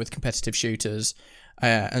competitive shooters,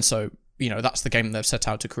 and so that's the game that they've set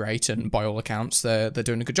out to create, and by all accounts, they're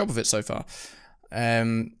doing a good job of it so far.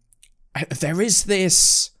 There is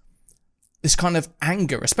this kind of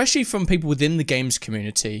anger, especially from people within the games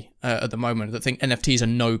community at the moment, that think NFTs are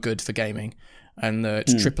no good for gaming, and that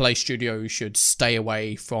AAA studios should stay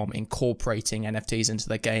away from incorporating NFTs into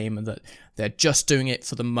their game, and that they're just doing it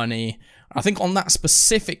for the money. I think on that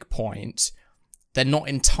specific point, they're not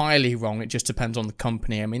entirely wrong. It just depends on the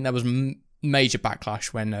company. I mean, there was major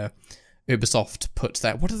backlash when Ubisoft put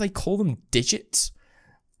their, what do they call them, digits?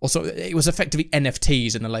 Also, it was effectively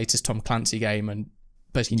NFTs in the latest Tom Clancy game, and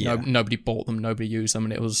basically nobody bought them, nobody used them,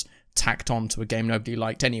 and it was tacked on to a game nobody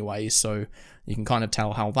liked anyway, so you can kind of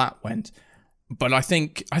tell how that went. But I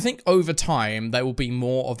think over time, there will be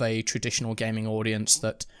more of a traditional gaming audience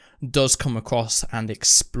that does come across and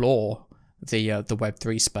explore the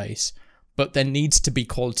Web3 space, but there needs to be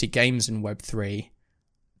quality games in Web3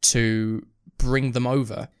 to bring them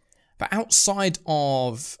over. But outside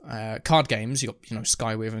of card games, you've got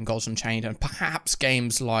Skyweaver and Gods Unchained, and perhaps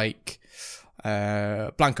games like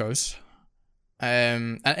Blancos,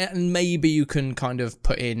 and maybe you can kind of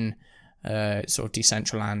put in sort of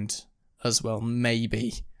Decentraland as well,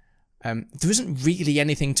 maybe. There isn't really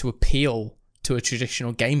anything to appeal to a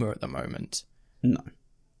traditional gamer at the moment. No.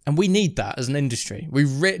 And we need that as an industry. We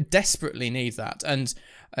desperately need that. And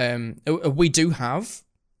we do have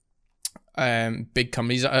big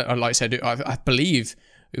companies. Like I said, I believe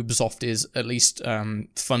Ubisoft is at least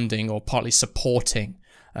funding or partly supporting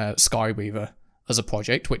Skyweaver as a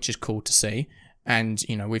project, which is cool to see. And,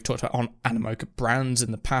 we've talked about Animoca Brands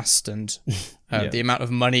in the past and the amount of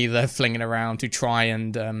money they're flinging around to try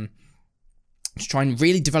and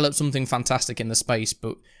really develop something fantastic in the space.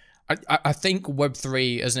 But I think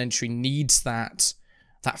Web3 as an industry needs that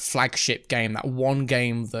flagship game, that one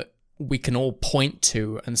game that we can all point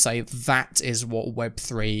to and say that is what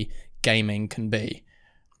Web3 gaming can be.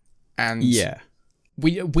 And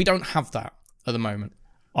we don't have that at the moment.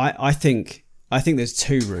 I think there's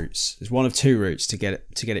two routes. There's one of two routes to get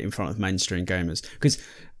it in front of mainstream gamers. Because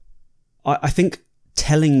I think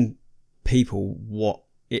telling people what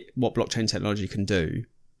blockchain technology can do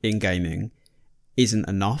in gaming isn't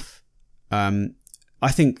enough. I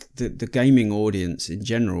think the gaming audience in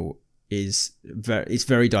general is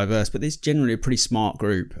very diverse, but it's generally a pretty smart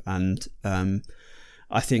group, and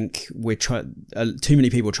I think too many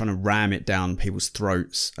people trying to ram it down people's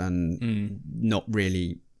throats and not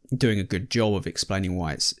really doing a good job of explaining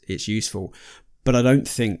why it's useful. But I don't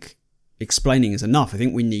think explaining is enough. I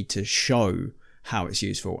think we need to show how it's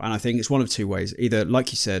useful, and I think it's one of two ways. Either,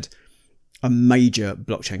 like you said, a major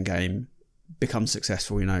blockchain game becomes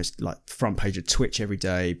successful, it's like front page of Twitch every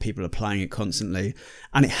day, people are playing it constantly,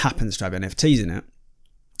 and it happens to have NFTs in it.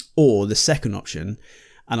 Or the second option,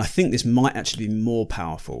 and I think this might actually be more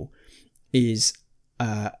powerful, is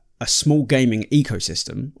a small gaming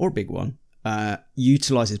ecosystem, or a big one,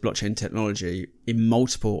 utilizes blockchain technology in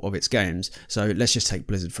multiple of its games. So let's just take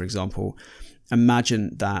Blizzard, for example.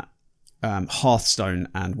 Imagine that Hearthstone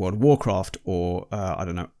and World of Warcraft, or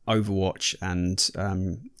Overwatch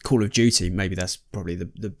and Call of Duty, maybe that's probably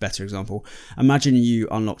the better example. Imagine you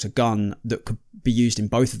unlocked a gun that could be used in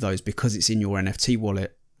both of those because it's in your NFT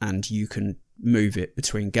wallet and you can move it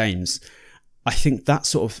between games. I think that's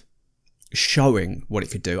sort of showing what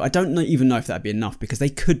it could do. I don't even know if that'd be enough, because they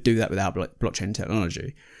could do that without blockchain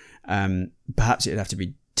technology. Perhaps it'd have to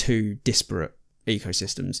be two disparate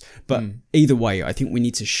ecosystems, but either way, I think we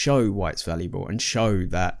need to show why it's valuable and show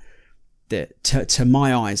that to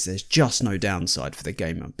my eyes there's just no downside for the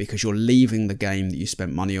gamer, because you're leaving the game that you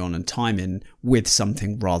spent money on and time in with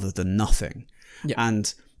something rather than nothing.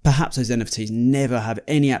 And perhaps those NFTs never have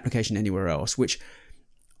any application anywhere else, which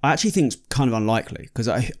I actually think is kind of unlikely, because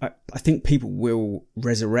I think people will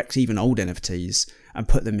resurrect even old NFTs and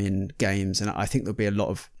put them in games, and I think there'll be a lot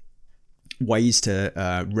of ways to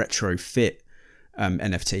retrofit old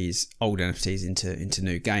NFTs into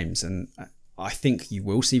new games, and I think you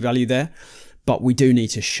will see value there, but we do need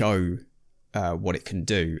to show what it can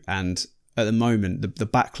do. And at the moment, the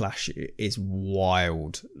backlash is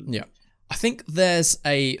wild. Yeah, I think there's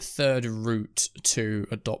a third route to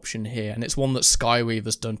adoption here, and it's one that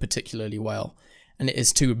Skyweaver's done particularly well, and it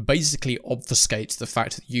is to basically obfuscate the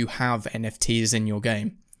fact that you have NFTs in your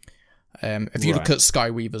game. If you look at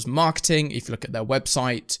Skyweaver's marketing, if you look at their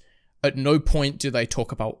website, at no point do they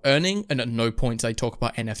talk about earning, and at no point do they talk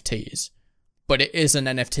about NFTs. But it is an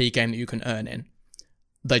NFT game that you can earn in.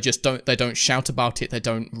 They don't shout about it. They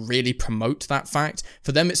don't really promote that fact.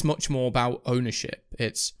 For them, it's much more about ownership.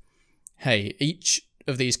 It's, hey, each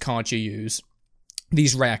of these cards you use,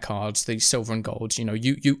 these rare cards, these silver and golds,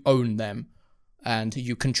 you own them, and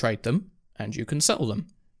you can trade them, and you can sell them.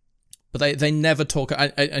 But they never talk,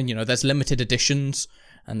 and there's limited editions,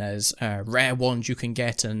 and there's rare ones you can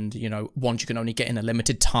get, and ones you can only get in a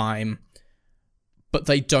limited time. But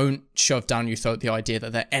they don't shove down your throat the idea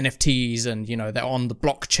that they're NFTs and they're on the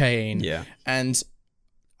blockchain. Yeah. And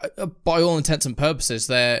by all intents and purposes,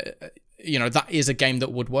 that is a game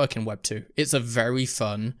that would work in Web 2. It's a very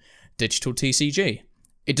fun digital TCG.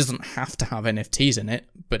 It doesn't have to have NFTs in it,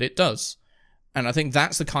 but it does. And I think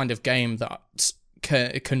that's the kind of game that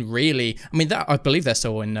can really, I believe they're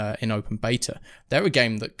still in open beta. They're a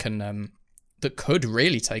game that can that could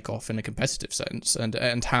really take off in a competitive sense, and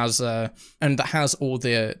has all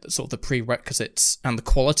the sort of the prerequisites and the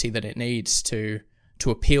quality that it needs to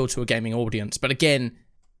appeal to a gaming audience. But again,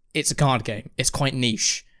 it's a card game. It's quite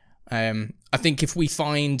niche. I think if we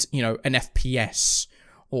find an FPS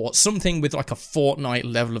or something with like a Fortnite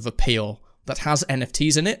level of appeal that has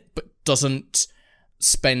NFTs in it, but doesn't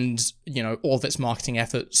spend all of its marketing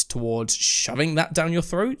efforts towards shoving that down your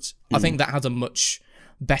throat, I think that has a much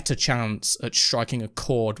better chance at striking a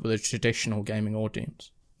chord with a traditional gaming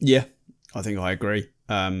audience. Yeah, I think I agree.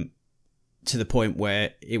 to the point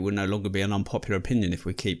where it will no longer be an unpopular opinion if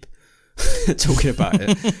we keep talking about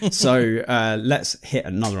it. So let's hit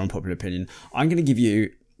another unpopular opinion. I'm going to give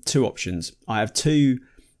you two options. I have two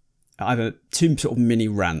sort of mini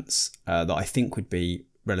rants that I think would be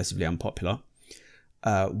relatively unpopular.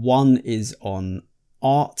 One is on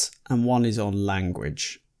art and one is on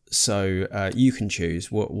language. So you can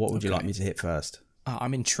choose. What would you like me to hit first?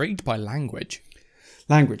 I'm intrigued by language.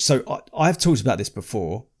 Language. So I've talked about this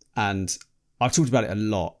before, and I've talked about it a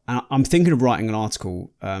lot. And I'm thinking of writing an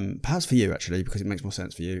article, perhaps for you actually, because it makes more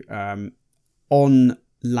sense for you, on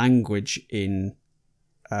language in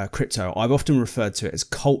crypto. I've often referred to it as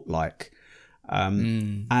cult-like.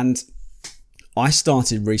 And I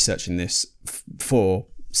started researching this for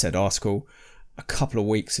said article a couple of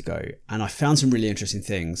weeks ago, and I found some really interesting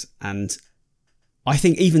things. And I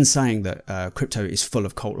think even saying that crypto is full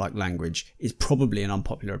of cult-like language is probably an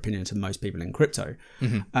unpopular opinion to most people in crypto.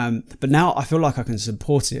 But now I feel like I can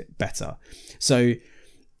support it better. So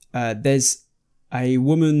there's a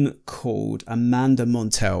woman called Amanda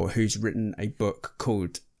Montell who's written a book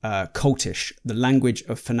called Cultish, The Language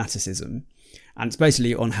of Fanaticism. And it's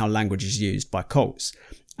basically on how language is used by cults.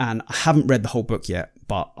 And I haven't read the whole book yet,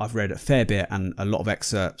 but I've read a fair bit and a lot of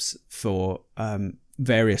excerpts for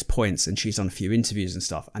various points. And she's done a few interviews and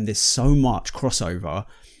stuff. And there's so much crossover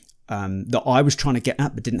that I was trying to get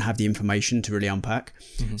at, but didn't have the information to really unpack.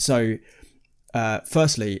 So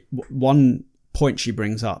firstly, one point she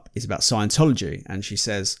brings up is about Scientology. And she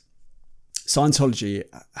says, Scientology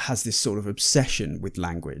has this sort of obsession with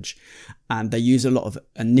language, and they use a lot of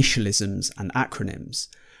initialisms and acronyms.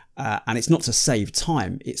 And it's not to save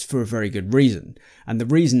time, it's for a very good reason. And the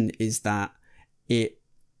reason is that it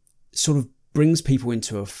sort of brings people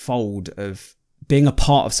into a fold of being a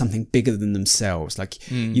part of something bigger than themselves.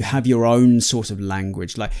 Like you have your own sort of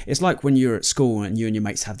language. Like it's like when you're at school and you and your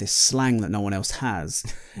mates have this slang that no one else has.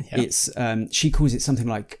 It's she calls it something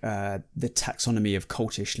like the taxonomy of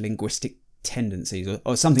cultish linguistic tendencies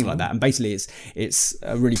or something like that. And basically it's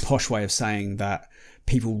a really posh way of saying that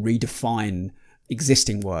people redefine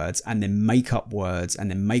existing words and then make up words and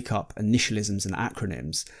then make up initialisms and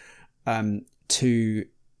acronyms to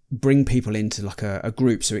bring people into like a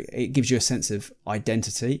group. So it gives you a sense of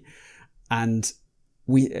identity. And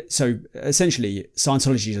so essentially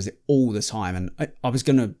Scientology does it all the time. And I was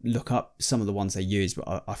going to look up some of the ones they use,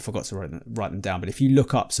 but I forgot to write them down. But if you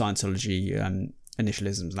look up Scientology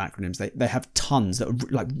initialisms and acronyms, they have tons that are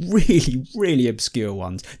like really, really obscure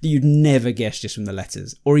ones that you'd never guess just from the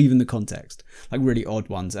letters or even the context, like really odd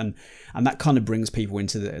ones. And that kind of brings people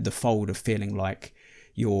into the fold of feeling like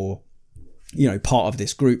you're, part of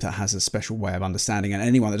this group that has a special way of understanding, and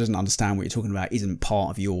anyone that doesn't understand what you're talking about isn't part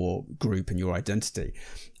of your group and your identity.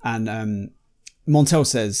 And Montell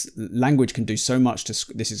says language can do so much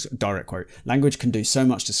this is a direct quote, language can do so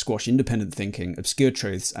much to squash independent thinking, obscure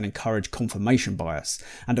truths, and encourage confirmation bias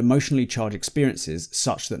and emotionally charged experiences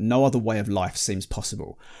such that no other way of life seems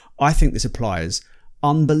possible. I think this applies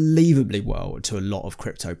unbelievably well to a lot of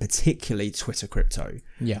crypto, particularly Twitter crypto.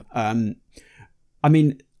 I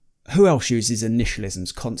mean, who else uses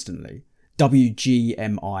initialisms constantly?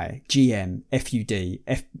 WGMI, GM, FUD,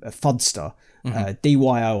 Fudster,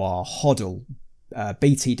 DYOR, HODL,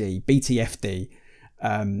 BTD, BTFD,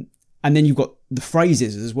 and then you've got the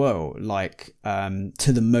phrases as well, like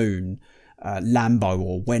to the moon, Lambo,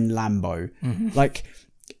 or when Lambo. Like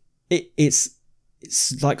it's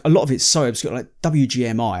like a lot of it's so obscure. Like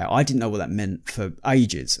WGMI, I didn't know what that meant for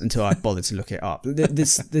ages until I bothered to look it up.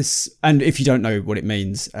 This, and if you don't know what it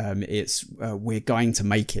means, it's we're going to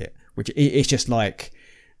make it, which it's just like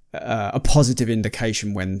a positive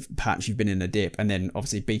indication when perhaps you've been in a dip. And then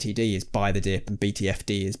obviously BTD is buy the dip and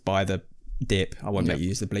BTFD is buy the dip. I won't let you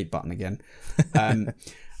use the bleep button again.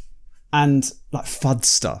 And like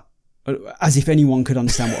Fudster, as if anyone could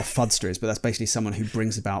understand what a Fudster is, but that's basically someone who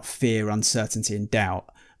brings about fear, uncertainty and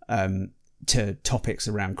doubt to topics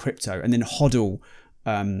around crypto. And then HODL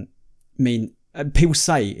people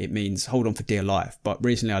say it means hold on for dear life, but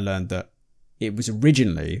recently I learned that it was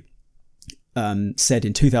originally said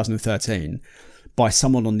in 2013 by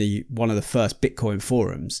someone on one of the first Bitcoin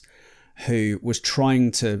forums who was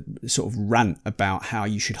trying to sort of rant about how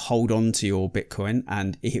you should hold on to your Bitcoin,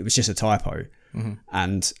 and it was just a typo.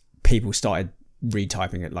 And people started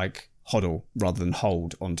retyping it like hodl rather than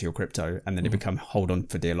hold onto your crypto, and then it became hold on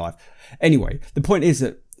for dear life. Anyway, the point is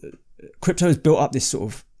that crypto has built up this sort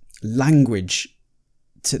of language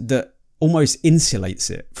that almost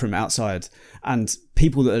insulates it from outside, and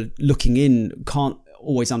people that are looking in can't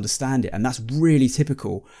always understand it. And that's really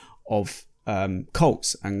typical of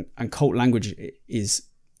cults, and cult language is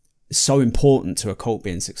so important to a cult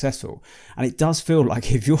being successful. And it does feel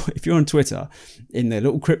like if you're on Twitter in the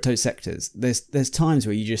little crypto sectors, there's times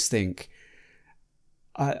where you just think,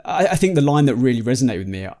 I think the line that really resonated with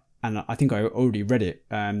me, and I think I already read it,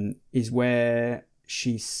 is where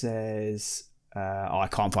she says, I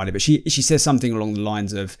can't find it, but she says something along the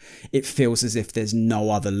lines of, it feels as if there's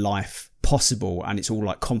no other life possible and it's all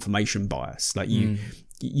like confirmation bias. Like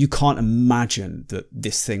you can't imagine that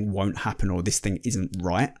this thing won't happen or this thing isn't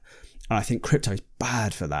right. And I think crypto is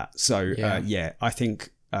bad for that. So I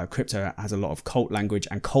think crypto has a lot of cult language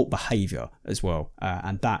and cult behavior as well.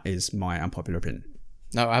 And that is my unpopular opinion.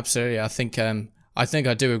 No, absolutely. I think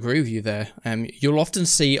I do agree with you there. You'll often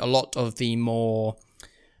see a lot of the more,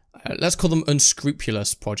 let's call them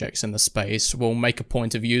unscrupulous projects in the space will make a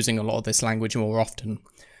point of using a lot of this language more often.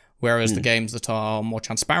 Whereas the games that are more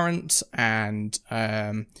transparent and,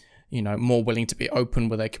 more willing to be open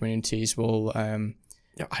with their communities will, I don't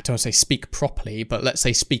want to say speak properly, but let's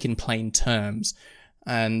say speak in plain terms.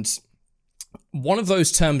 And one of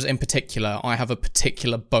those terms in particular, I have a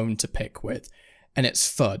particular bone to pick with. And it's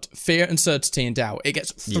FUD, fear, uncertainty, and doubt. It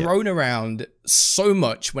gets thrown around so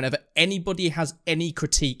much whenever anybody has any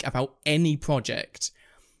critique about any project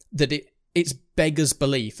that it's beggars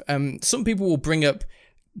belief. Some people will bring up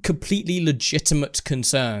completely legitimate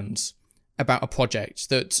concerns about a project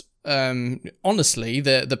that, honestly,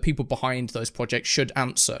 the people behind those projects should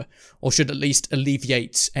answer or should at least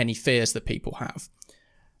alleviate any fears that people have.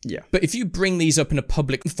 Yeah. But if you bring these up in a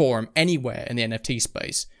public forum anywhere in the NFT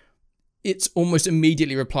space, it's almost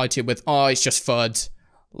immediately replied to with, it's just FUD.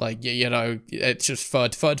 Like, it's just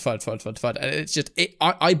FUD. And it's just,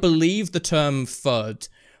 I believe the term FUD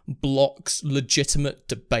blocks legitimate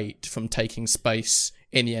debate from taking space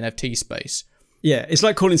in the NFT space. Yeah, it's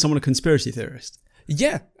like calling someone a conspiracy theorist.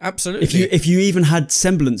 Yeah, absolutely. If you even had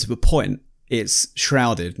semblance of a point, it's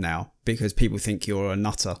shrouded now because people think you're a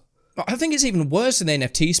nutter. I think it's even worse in the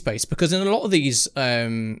NFT space because in a lot of these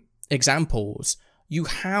examples, you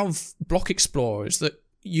have block explorers that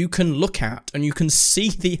you can look at and you can see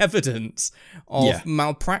the evidence of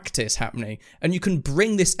malpractice happening, and you can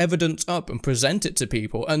bring this evidence up and present it to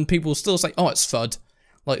people, and people still say, it's FUD.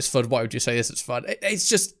 Like, it's FUD. Why would you say this? It's FUD. It's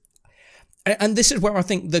just... And this is where I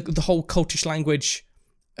think the whole cultish language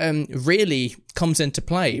really comes into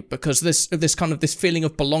play, because this kind of this feeling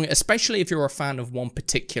of belonging, especially if you're a fan of one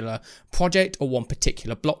particular project or one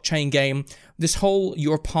particular blockchain game, this whole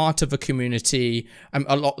you're a part of a community.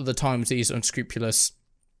 A lot of the times these unscrupulous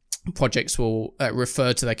projects will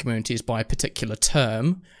refer to their communities by a particular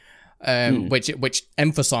term, which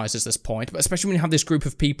emphasizes this point. But especially when you have this group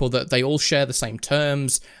of people that they all share the same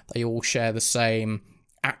terms, they all share the same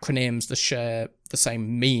acronyms, they share the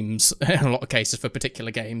same memes in a lot of cases for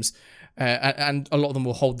particular games, and a lot of them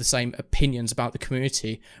will hold the same opinions about the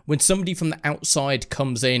community. When somebody from the outside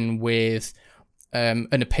comes in with an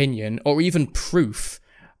opinion or even proof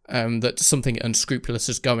that something unscrupulous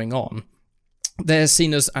is going on, they're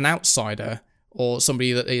seen as an outsider or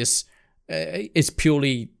somebody that is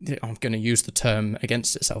purely, I'm going to use the term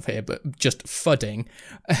against itself here, but just fudding,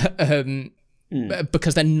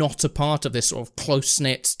 because they're not a part of this sort of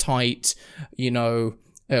close-knit, tight, we're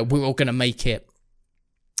all going to make it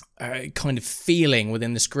kind of feeling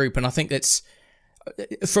within this group. And I think that's,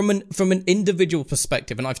 from an individual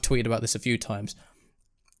perspective, and I've tweeted about this a few times,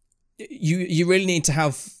 you really need to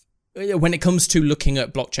have, when it comes to looking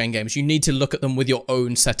at blockchain games, you need to look at them with your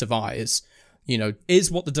own set of eyes. Is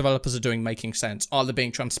what the developers are doing making sense? Are they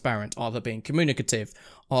being transparent? Are they being communicative?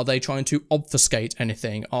 Are they trying to obfuscate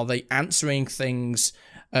anything? Are they answering things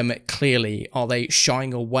clearly? Are they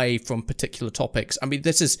shying away from particular topics? I mean,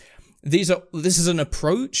 this is an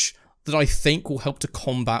approach that I think will help to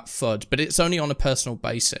combat FUD, but it's only on a personal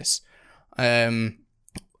basis. I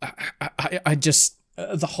just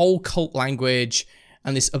the whole cult language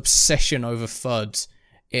and this obsession over FUD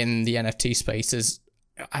in the NFT space is,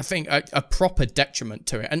 I think, a proper detriment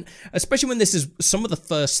to it. And especially when this is some of the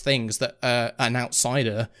first things that an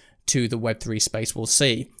outsider to the Web3 space will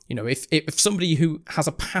see. If somebody who has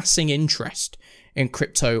a passing interest in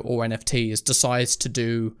crypto or NFTs decides to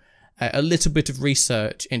do a little bit of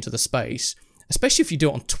research into the space, especially if you do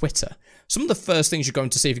it on Twitter, some of the first things you're going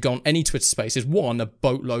to see if you go on any Twitter space is, one, a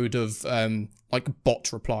boatload of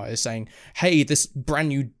bot replies saying, hey, this brand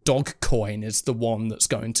new dog coin is the one that's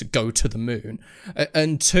going to go to the moon.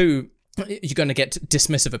 And two, you're going to get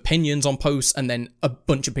dismissive opinions on posts, and then a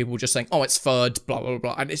bunch of people just saying, it's FUD, blah, blah,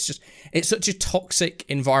 blah. And it's such a toxic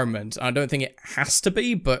environment. I don't think it has to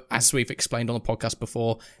be, but as we've explained on the podcast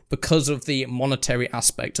before, because of the monetary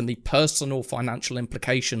aspect and the personal financial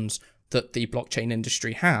implications that the blockchain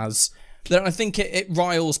industry has, then I think it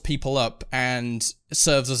riles people up and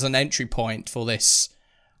serves as an entry point for this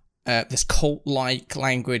cult-like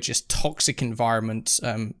language, this toxic environment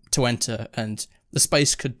to enter, and the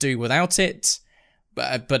space could do without it.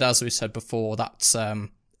 But as we said before, that's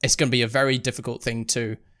it's going to be a very difficult thing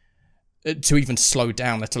to even slow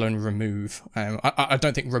down, let alone remove. I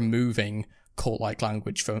don't think removing cult-like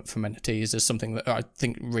language from NFTs is something that I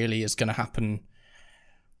think really is going to happen.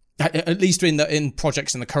 At least in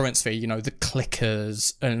projects in the current sphere, the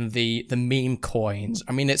clickers and the meme coins.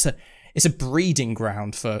 I mean, it's a breeding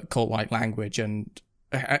ground for cult-like language and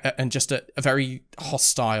just a very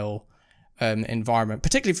hostile environment,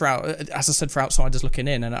 particularly as I said, for outsiders looking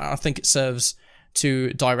in. And I think it serves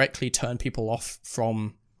to directly turn people off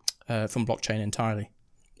from blockchain entirely.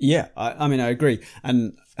 Yeah, I mean, I agree.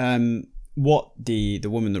 And what the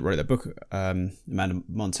woman that wrote the book, Amanda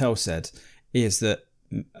Montell, said is that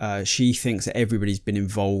she thinks that everybody's been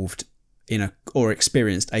involved in or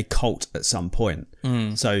experienced a cult at some point.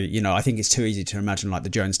 So, I think it's too easy to imagine like the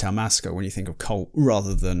Jonestown Massacre when you think of cult,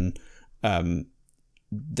 rather than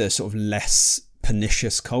the sort of less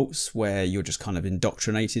pernicious cults where you're just kind of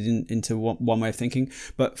indoctrinated into one way of thinking.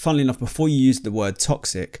 But funnily enough, before you used the word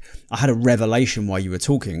toxic, I had a revelation while you were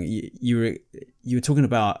talking. You were talking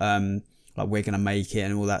about like we're going to make it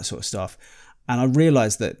and all that sort of stuff. And I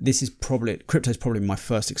realized that crypto is probably my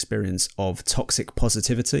first experience of toxic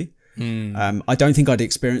positivity. I don't think I'd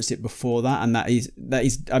experienced it before that. And that is,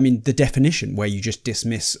 I mean, the definition where you just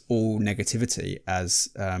dismiss all negativity as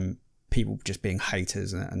people just being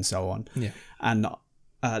haters and so on. Yeah. And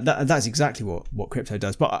that's exactly what crypto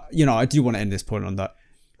does. But, I do want to end this point on that.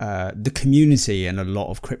 The community in a lot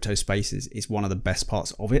of crypto spaces is one of the best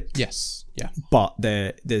parts of it. Yes. Yeah. But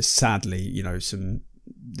there's sadly,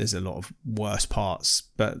 there's a lot of worse parts,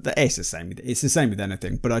 but it's the same. It's the same with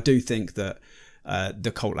anything. But I do think that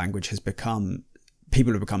the cult language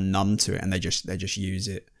people have become numb to it, and they just use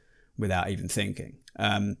it without even thinking.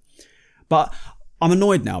 But I'm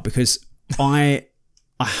annoyed now because I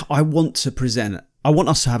want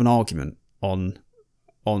us to have an argument on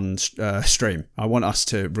stream. I want us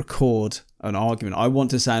to record an argument. I want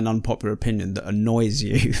to say an unpopular opinion that annoys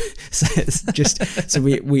you. so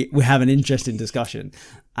we have an interesting discussion.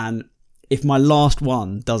 And if my last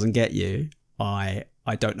one doesn't get you, I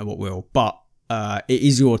don't know what will. But it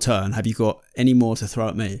is your turn. Have you got any more to throw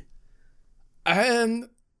at me?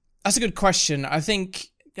 That's a good question. I think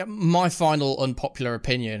my final unpopular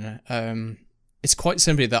opinion is quite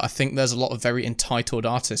simply that I think there's a lot of very entitled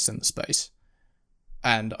artists in the space.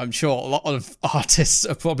 And I'm sure a lot of artists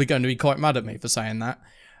are probably going to be quite mad at me for saying that.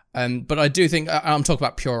 But I do think, I'm talking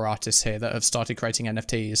about pure artists here that have started creating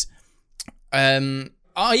NFTs.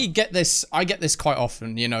 I get this quite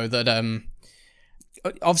often, that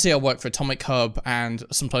obviously I work for Atomic Hub, and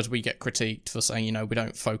sometimes we get critiqued for saying, we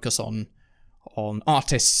don't focus on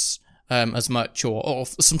artists as much, or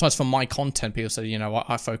sometimes for my content, people say,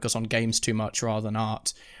 I focus on games too much rather than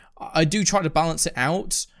art. I do try to balance it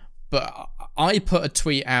out, but I put a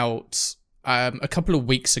tweet out a couple of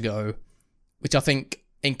weeks ago, which I think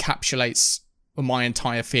encapsulates my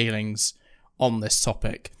entire feelings on this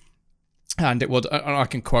topic. And I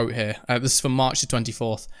can quote here. This is from March the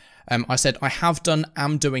 24th. I said, I have done,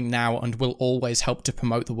 am doing now, and will always help to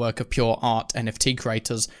promote the work of pure art NFT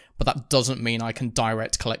creators, but that doesn't mean I can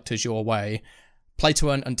direct collectors your way. Play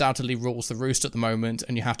to earn undoubtedly rules the roost at the moment,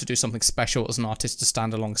 and you have to do something special as an artist to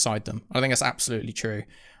stand alongside them. I think that's absolutely true.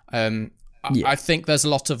 I think there's a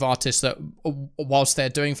lot of artists that, whilst they're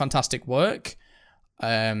doing fantastic work,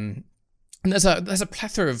 and there's a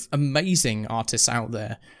plethora of amazing artists out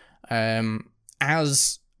there.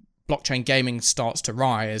 As blockchain gaming starts to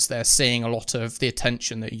rise, they're seeing a lot of the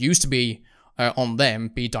attention that used to be on them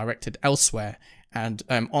be directed elsewhere, and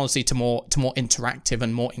honestly to more interactive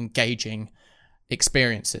and more engaging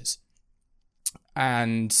experiences.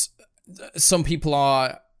 And some people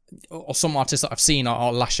are, or some artists that I've seen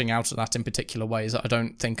are lashing out at that in particular ways that I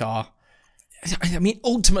don't think are. I mean,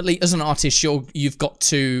 ultimately, as an artist, you've got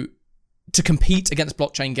to compete against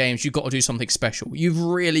blockchain games. You've got to do something special. You've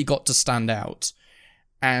really got to stand out,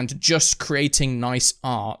 and just creating nice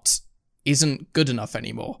art isn't good enough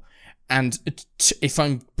anymore. And if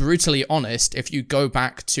I'm brutally honest, if you go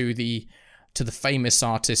back to the famous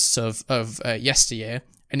artists of yesteryear,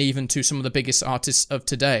 and even to some of the biggest artists of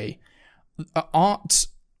today, art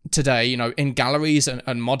today, in galleries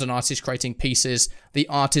and modern artists creating pieces, the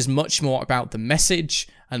art is much more about the message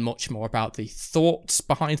and much more about the thoughts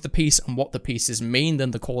behind the piece and what the pieces mean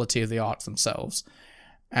than the quality of the art themselves.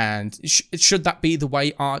 And should that be the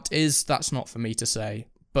way art is? That's not for me to say.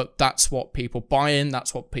 but that's what people buy in,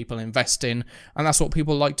 that's what people invest in, and that's what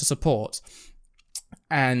people like to support.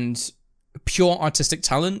 And pure artistic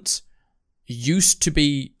talent used to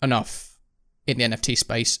be enough in the NFT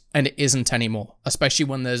space, and it isn't anymore, especially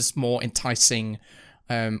when there's more enticing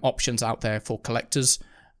options out there for collectors.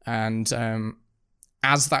 And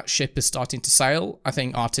as that ship is starting to sail, I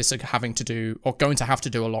think artists are going to have to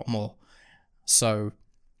do a lot more. So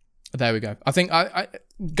there we go. I think I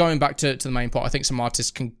going back to the main point, I think some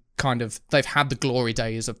artists can they've had the glory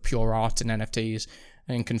days of pure art and NFTs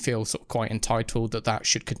and can feel sort of quite entitled that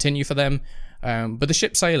should continue for them. But the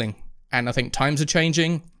ship's sailing, and I think times are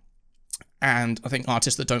changing, and I think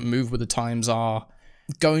artists that don't move with the times are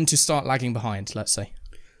going to start lagging behind, let's say.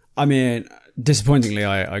 I mean, disappointingly,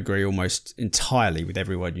 I agree almost entirely with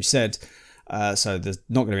every word you said. So there's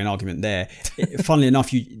not going to be an argument there. Funnily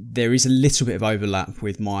enough, there is a little bit of overlap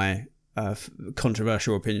with my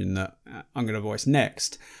controversial opinion that I'm going to voice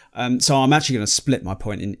next. So I'm actually going to split my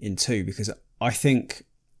point in two, because I think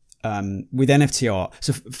with NFT art,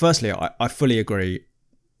 so firstly, I fully agree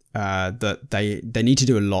that they need to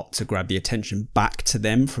do a lot to grab the attention back to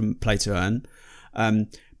them from play to earn.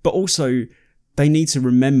 But also, they need to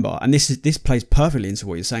remember, and this plays perfectly into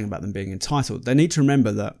what you're saying about them being entitled. They need to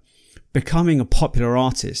remember that becoming a popular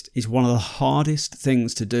artist is one of the hardest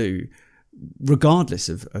things to do, regardless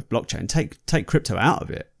of blockchain. Take crypto out of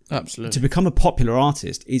it. Absolutely. To become a popular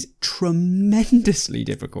artist is tremendously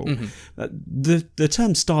difficult. Mm-hmm. The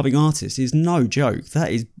term starving artist is no joke.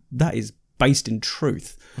 That is based in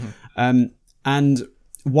truth. Mm-hmm. And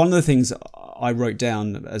one of the things I wrote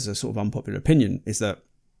down as a sort of unpopular opinion is that,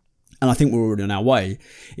 and I think we're already on our way,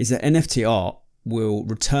 is that NFT art will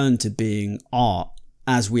return to being art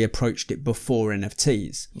as we approached it before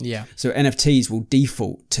NFTs. Yeah. So NFTs will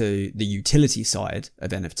default to the utility side of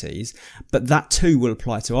NFTs, but that too will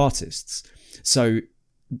apply to artists. So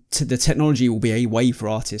the technology will be a way for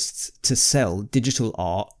artists to sell digital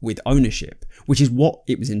art with ownership, which is what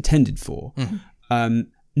it was intended for. Mm-hmm.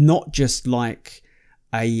 Not just like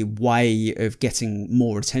a way of getting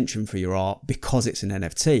more attention for your art because it's an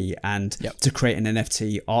NFT, and to create an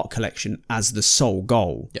NFT art collection as the sole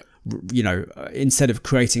goal. Yep. You know, instead of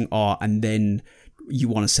creating art and then you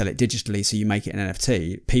want to sell it digitally, so you make it an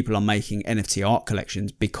NFT, people are making NFT art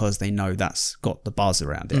collections because they know that's got the buzz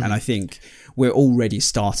around it. Mm-hmm. And I think we're already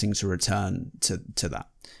starting to return to that.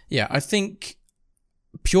 Yeah, I think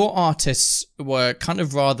pure artists were kind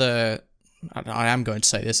of rather, I am going to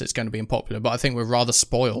say this, it's going to be unpopular, but I think we're rather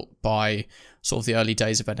spoiled by sort of the early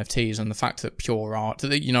days of NFTs and the fact that pure art,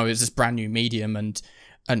 you know, is this brand new medium, and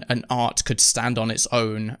art could stand on its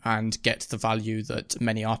own and get the value that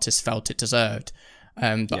many artists felt it deserved.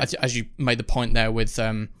 But as you made the point there with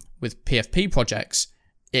PFP projects,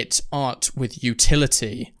 it's art with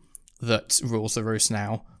utility that rules the roost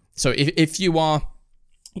now. So if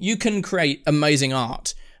you can create amazing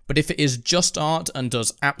art, but if it is just art and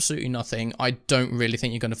does absolutely nothing, I don't really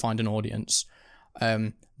think you're going to find an audience.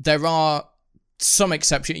 There are some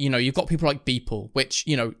exceptions. You know, you've got people like Beeple, which,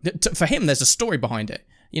 you know, for him, there's a story behind it.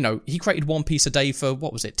 You know, he created one piece a day for,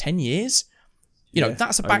 10 years? You know,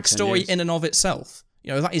 that's a backstory in and of itself.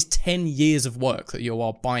 You know, that is 10 years of work that you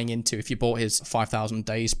are buying into if you bought his 5,000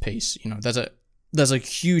 days piece. You know, there's a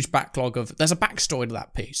huge backlog there's a backstory to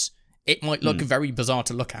that piece. It might look very bizarre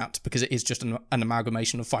to look at because it is just an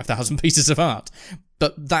amalgamation of 5,000 pieces of art.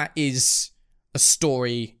 But that is a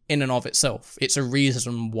story in and of itself. It's a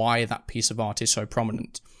reason why that piece of art is so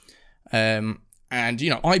prominent. And, you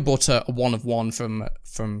know, I bought a one of one from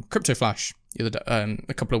Crypto Flash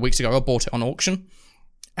a couple of weeks ago. I bought it on auction.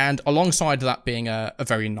 And alongside that being a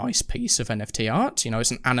very nice piece of NFT art, you know,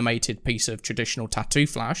 it's an animated piece of traditional tattoo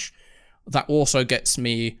flash, that also gets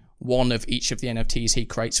me one of each of the NFTs he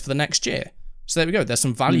creates for the next year. So there we go. There's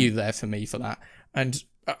some value there for me for that. And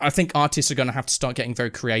I think artists are going to have to start getting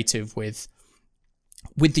very creative with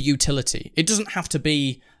the utility. It doesn't have to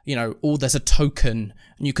be, you know, there's a token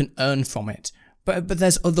and you can earn from it. But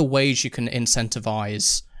there's other ways you can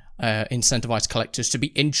incentivize collectors to be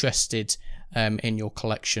interested in your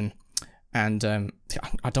collection. And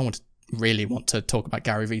I don't really want to talk about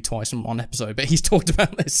Gary Vee twice in one episode, but he's talked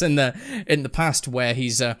about this in the past, where he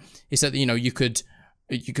said that, you know, you could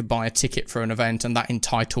buy a ticket for an event and that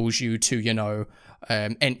entitles you to, you know,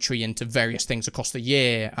 entry into various things across the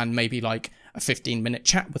year, and maybe like a 15-minute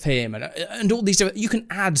chat with him, and all these different, you can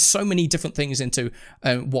add so many different things into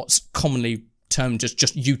what's commonly termed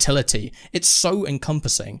just utility. It's so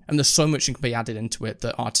encompassing, and there's so much that can be added into it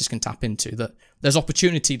that artists can tap into, that there's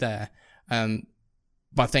opportunity there.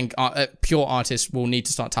 But I think pure artists will need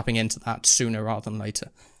to start tapping into that sooner rather than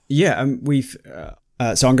later. Yeah,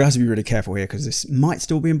 So I'm going to have to be really careful here because this might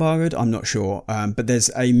still be embargoed. I'm not sure. But there's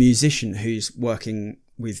a musician who's working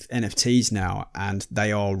with NFTs now, and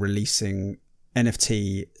they are releasing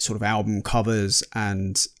NFT sort of album covers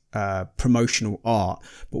and promotional art.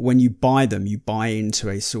 But when you buy them, you buy into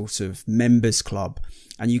a sort of members club,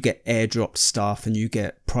 and you get airdropped stuff, and you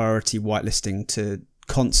get priority whitelisting to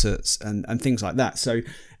concerts and things like that. So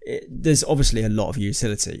there's obviously a lot of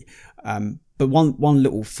utility. But one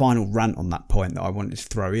little final rant on that point that I wanted to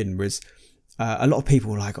throw in was a lot of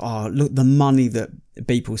people were like, oh, look, the money that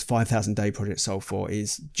Beeple's 5,000 Day project sold for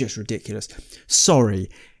is just ridiculous. Sorry,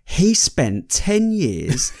 he spent 10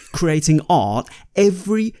 years creating art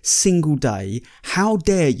every single day. How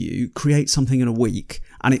dare you create something in a week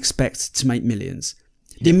and expect to make millions?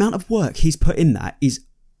 The amount of work he's put in that is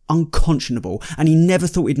unconscionable, and he never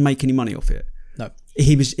thought he'd make any money off it. No.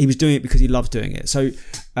 He was doing it because he loves doing it. So,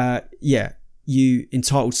 you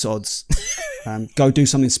entitled sods, go do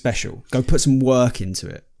something special. Go put some work into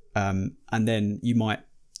it, and then you might,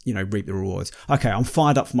 reap the rewards. Okay, I'm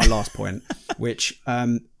fired up for my last point, which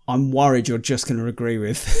I'm worried you're just going to agree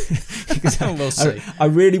with. Because We'll see. I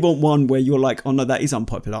really want one where you're like, oh no, that is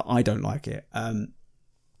unpopular. I don't like it. I'm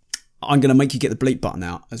going to make you get the bleep button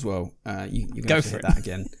out as well. You're going to have to hit that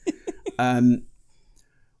again.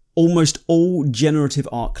 Almost all generative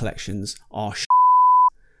art collections are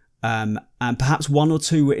and perhaps one or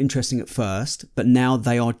two were interesting at first, but now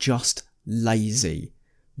they are just lazy.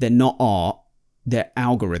 They're not art, they're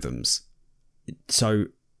algorithms. So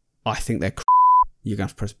I think they're you're going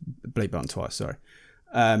to press the bleep button twice, sorry.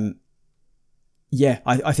 I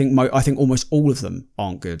think almost all of them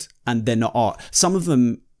aren't good, and they're not art. Some of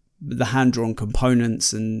them, the hand-drawn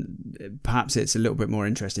components, and perhaps it's a little bit more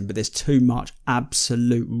interesting, but there's too much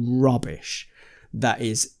absolute rubbish that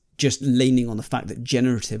is just leaning on the fact that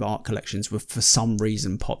generative art collections were for some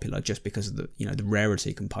reason popular just because of the the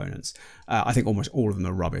rarity components. I think almost all of them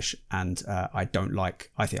are rubbish, and I don't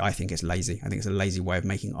like. I think it's lazy. I think it's a lazy way of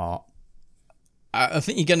making art. I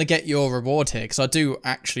think you're going to get your reward here, because I do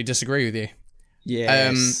actually disagree with you.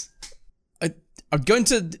 Yes. I'm going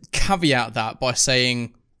to caveat that by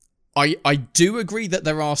saying I do agree that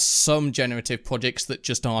there are some generative projects that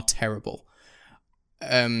just are terrible.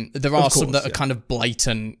 There are some that are kind of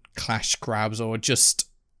blatant cash grabs, or just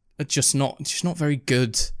not very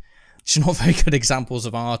good. Just not very good examples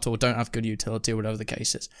of art, or don't have good utility, or whatever the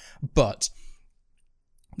case is. But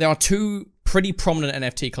there are two pretty prominent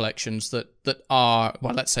NFT collections that are,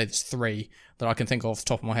 well, let's say there's three that I can think of off the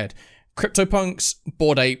top of my head. CryptoPunks,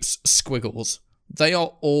 Bored Apes, Squiggles. They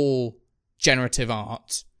are all generative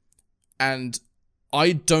art. And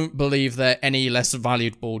I don't believe they're any less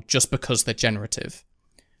valuable just because they're generative.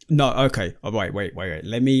 No, okay. Oh, wait.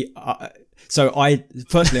 Let me...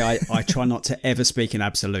 Firstly, I try not to ever speak in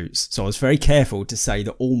absolutes. So I was very careful to say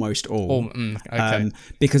that almost all. Okay.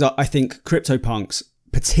 Because I think CryptoPunks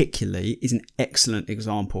particularly is an excellent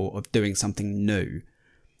example of doing something new.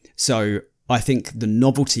 So I think the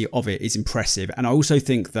novelty of it is impressive. And I also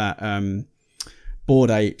think that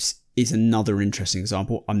Bored Apes is another interesting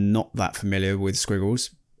example. I'm not that familiar with Squiggles.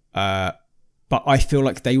 But I feel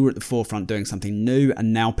like they were at the forefront doing something new,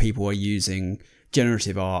 and now people are using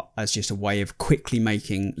generative art as just a way of quickly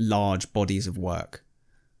making large bodies of work.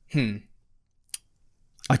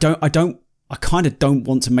 I kind of don't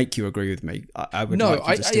want to make you agree with me. I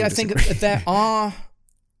think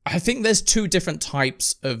I think there's two different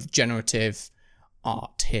types of generative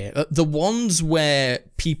art here. The ones where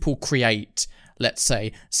people create, let's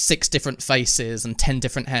say, 6 different faces and 10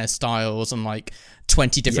 different hairstyles and like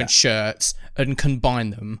 20 different shirts and combine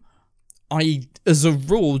them. I, as a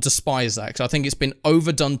rule, despise that, because I think it's been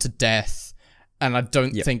overdone to death, and I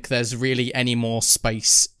don't think there's really any more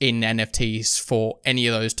space in NFTs for any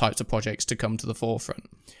of those types of projects to come to the forefront.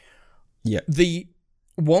 Yeah. The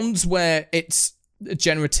ones where it's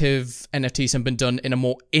generative NFTs have been done in a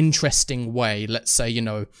more interesting way, let's say,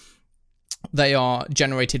 they are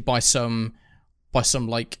generated by some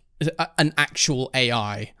like an actual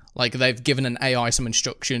AI. Like they've given an AI some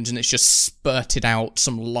instructions and it's just spurted out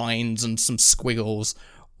some lines and some squiggles.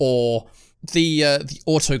 Or the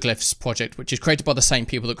Autoglyphs project, which is created by the same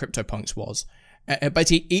people that CryptoPunks was.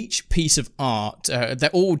 Basically, each piece of art, they're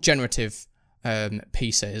all generative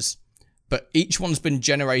pieces, but each one's been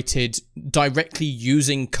generated directly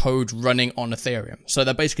using code running on Ethereum. So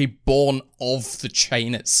they're basically born of the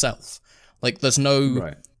chain itself. Like there's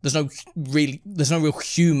no real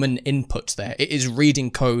human input there. It is reading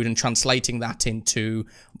code and translating that into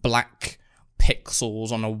black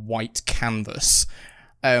pixels on a white canvas.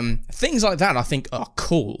 Things like that I think are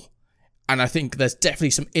cool. And I think there's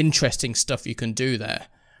definitely some interesting stuff you can do there.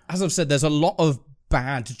 As I've said, there's a lot of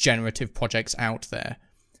bad generative projects out there,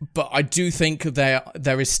 but I do think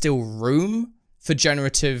there is still room for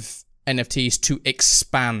generative NFTs to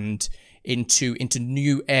expand into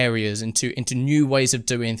new areas, into new ways of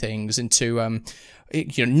doing things, into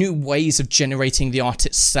new ways of generating the art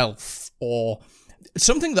itself, or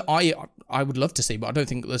something that I would love to see, but I don't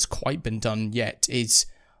think that's quite been done yet, is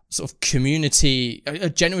sort of community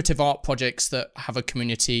generative art projects that have a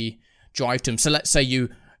community drive to them. So let's say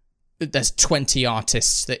there's 20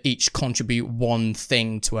 artists that each contribute one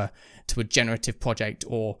thing to a generative project,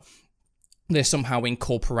 or they somehow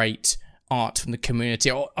incorporate art from the community.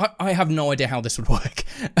 Or I have no idea how this would work.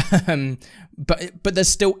 But there's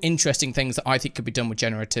still interesting things that I think could be done with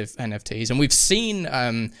generative NFTs. And we've seen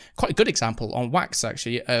quite a good example on Wax,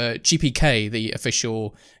 actually. GPK, the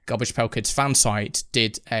official Garbage Pail Kids fan site,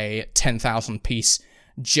 did a 10,000 piece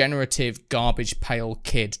generative Garbage Pail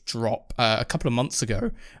Kid drop a couple of months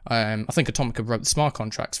ago. I think Atomica wrote the smart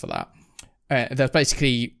contracts for that. There's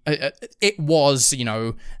basically, it was,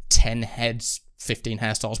 10 heads, 15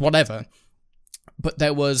 hairstyles, whatever. But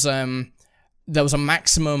there was a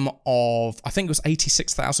maximum of, I think it was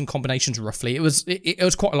 86,000 combinations roughly. It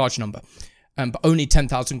was quite a large number. But only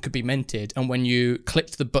 10,000 could be minted. And when you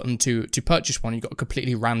clicked the button to purchase one, you got a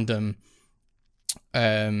completely random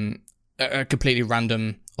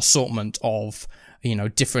assortment of,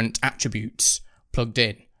 different attributes plugged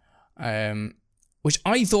in. Which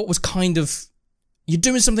I thought was kind of, you're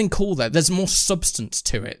doing something cool there. There's more substance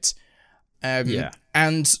to it. And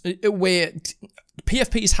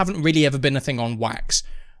PFPs haven't really ever been a thing on Wax.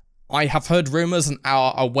 I have heard rumours and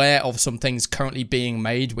are aware of some things currently being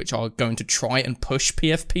made which are going to try and push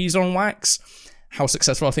PFPs on Wax. How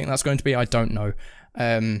successful I think that's going to be, I don't know.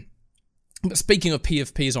 But speaking of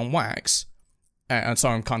PFPs on Wax, and so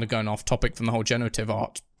I'm kind of going off topic from the whole generative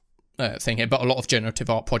art thing here, but a lot of generative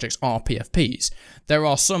art projects are PFPs. There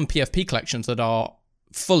are some PFP collections that are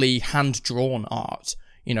fully hand-drawn art.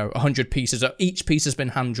 100 pieces, each piece has been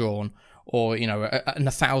hand-drawn, or, an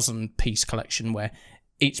 1,000-piece collection where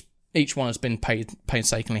each one has been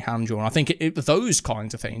painstakingly hand-drawn. I think those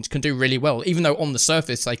kinds of things can do really well, even though on the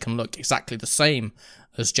surface they can look exactly the same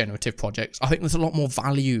as generative projects. I think there's a lot more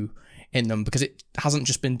value in them because it hasn't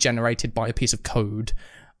just been generated by a piece of code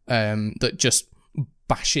that just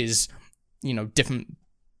bashes, different,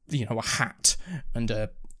 a hat and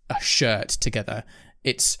a shirt together.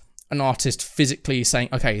 It's an artist physically saying,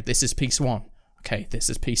 okay, this is piece 1. Okay, this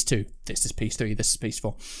is piece 2. This is piece 3. This is piece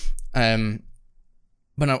 4.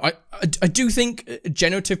 But no, I do think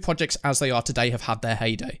generative projects as they are today have had their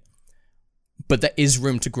heyday. But there is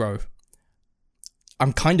room to grow.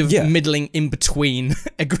 I'm kind of middling in between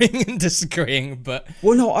agreeing and disagreeing, but...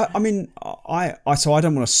 Well, no, I mean, so I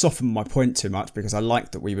don't want to soften my point too much because I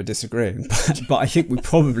like that we were disagreeing, but I think we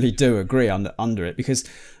probably do agree under it, because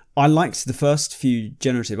I liked the first few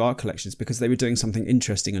generative art collections because they were doing something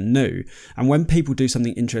interesting and new. And when people do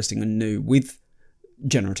something interesting and new with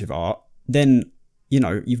generative art, then,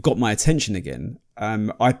 you've got my attention again.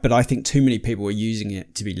 But I think too many people are using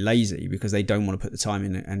it to be lazy because they don't want to put the time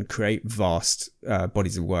in and create vast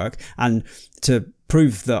bodies of work. And to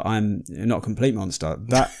prove that I'm not a complete monster,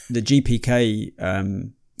 that the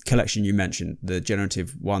GPK collection you mentioned, the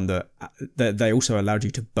generative one, that they also allowed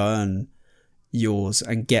you to burn yours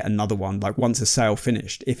and get another one. Like once a sale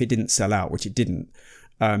finished, if it didn't sell out, which it didn't,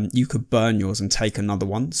 you could burn yours and take another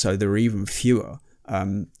one. So there were even fewer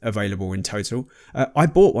available in total. I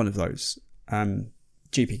bought one of those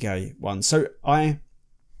GPK ones. So I'm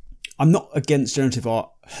not against generative art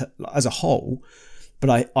as a whole,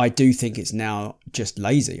 but I do think it's now just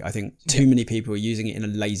lazy. I think too many people are using it in a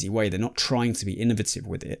lazy way. They're not trying to be innovative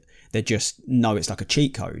with it. They just know it's like a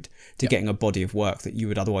cheat code to getting a body of work that you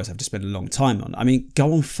would otherwise have to spend a long time on. I mean,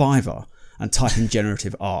 go on Fiverr and type in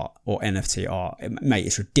generative art or NFT art. Mate,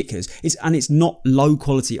 it's ridiculous. It's not low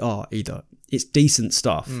quality art either. It's decent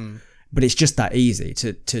stuff, but it's just that easy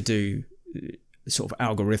to do sort of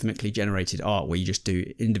algorithmically generated art where you just do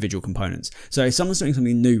individual components. So if someone's doing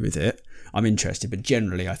something new with it, I'm interested, but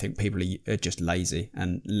generally I think people are just lazy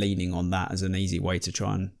and leaning on that as an easy way to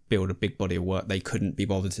try and build a big body of work they couldn't be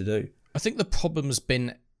bothered to do. I think the problem's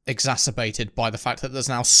been exacerbated by the fact that there's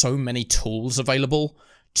now so many tools available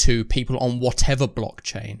to people on whatever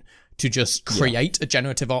blockchain to just create a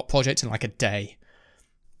generative art project in like a day.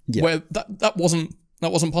 Yeah. Where that wasn't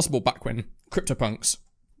possible back when CryptoPunks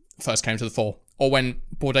first came to the fore, or when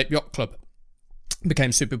Bored Ape Yacht Club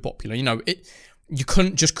became super popular. You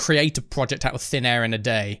couldn't just create a project out of thin air in a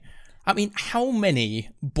day. I mean, how many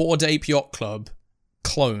Bored Ape Yacht Club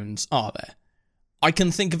clones are there? I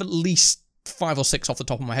can think of at least 5 or 6 off the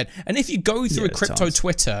top of my head. And if you go through a crypto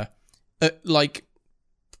Twitter, like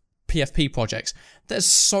PFP projects, there's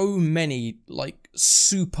so many like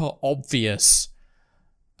super obvious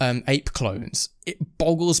ape clones. It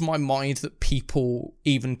boggles my mind that people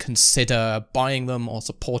even consider buying them or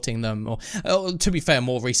supporting them. Or to be fair,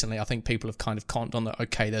 more recently, I think people have kind of conned on that,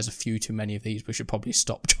 okay, there's a few too many of these, we should probably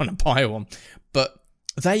stop trying to buy one. But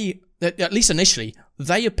they, at least initially,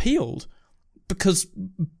 they appealed because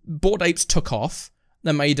Bored Apes took off,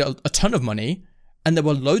 they made a ton of money, and there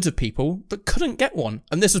were loads of people that couldn't get one.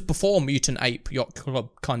 And this was before Mutant Ape Yacht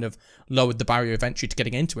Club kind of lowered the barrier of entry to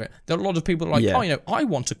getting into it. There were a lot of people like, oh, I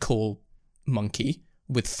want a cool monkey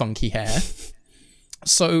with funky hair.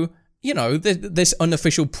 So, this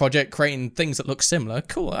unofficial project creating things that look similar.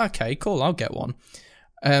 Cool, okay, cool, I'll get one.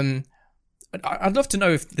 I'd love to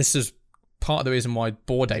know if this is part of the reason why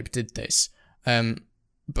Bored Ape did this.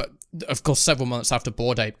 But, of course, several months after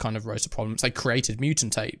Bored Ape kind of rose to problems, they created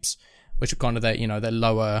Mutant Apes, which are kind of their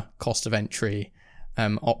lower cost of entry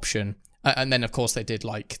option. And then, of course, they did,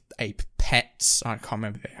 like, Ape Pets. I can't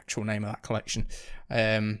remember the actual name of that collection.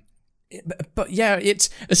 But, yeah, it's...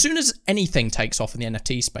 As soon as anything takes off in the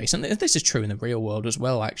NFT space, and this is true in the real world as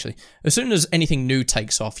well, actually. As soon as anything new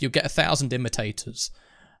takes off, you'll get 1,000 imitators.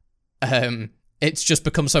 It's just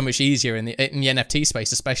become so much easier in the NFT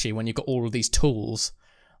space, especially when you've got all of these tools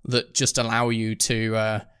that just allow you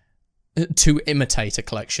to imitate a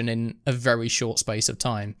collection in a very short space of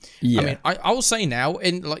time. Yeah. I mean, I will say now,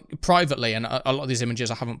 in like privately, and a lot of these images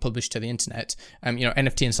I haven't published to the internet.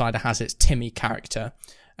 NFT Insider has its Timmy character.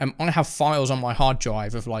 I have files on my hard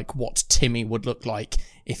drive of like what Timmy would look like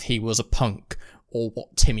if he was a punk, or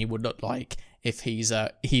what Timmy would look like if he's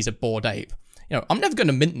a Bored Ape. I'm never going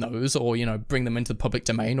to mint those or, bring them into the public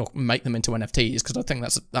domain or make them into NFTs, because I think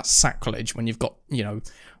that's sacrilege when you've got,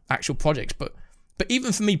 actual projects. But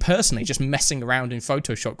even for me personally, just messing around in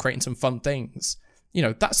Photoshop, creating some fun things,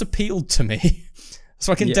 that's appealed to me.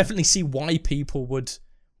 So I can definitely see why people would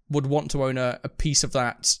want to own a piece of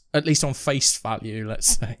that, at least on face value,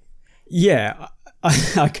 let's say. Yeah.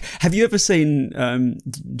 Have you ever seen,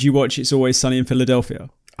 do you watch It's Always Sunny in Philadelphia?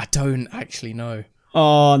 I don't actually know.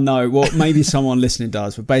 Oh, no. Well, maybe someone listening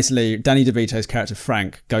does. But basically, Danny DeVito's character,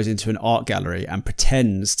 Frank, goes into an art gallery and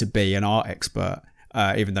pretends to be an art expert,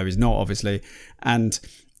 even though he's not, obviously. And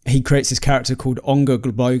he creates this character called Ongo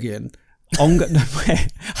Globlogian.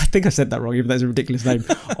 I think I said that wrong, even though it's a ridiculous name.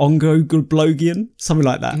 Ongo Globlogian, something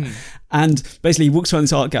like that. And basically, he walks around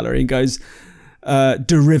this art gallery and goes...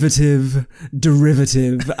 derivative,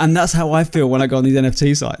 and that's how I feel when I go on these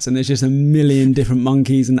NFT sites, and there's just a million different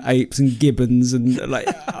monkeys and apes and gibbons, and like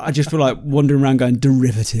I just feel like wandering around going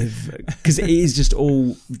derivative, because it is just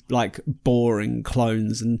all like boring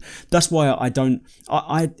clones, and that's why I've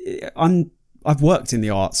worked in the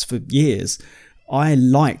arts for years. I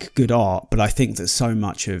like good art, but I think that so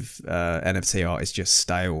much of NFT art is just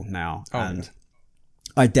stale now, and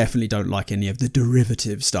I definitely don't like any of the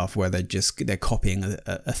derivative stuff where they're copying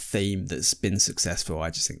a theme that's been successful. I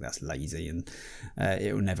just think that's lazy, and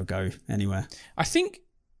it will never go anywhere. I think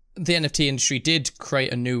the NFT industry did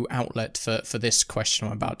create a new outlet for this question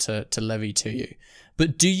I'm about to levy to you.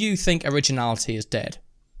 But do you think originality is dead?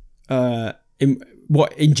 In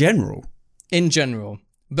general? In general.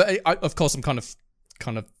 But of course, I'm kind of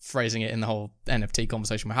phrasing it in the whole NFT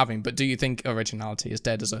conversation we're having. But do you think originality is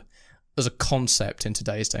dead as a concept in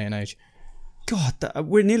today's day and age? God,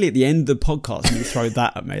 we're nearly at the end of the podcast and you throw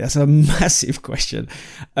that at me. That's a massive question.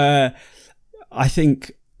 I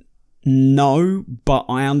think no, but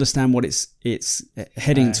I understand what it's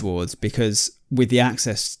heading towards, because with the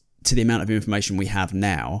access to the amount of information we have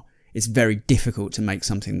now, it's very difficult to make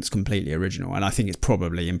something that's completely original, and I think it's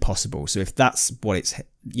probably impossible. So if that's what it's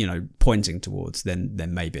pointing towards, then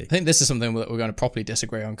maybe. I think this is something that we're going to properly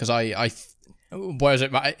disagree on, because whereas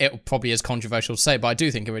it probably is controversial to say, but I do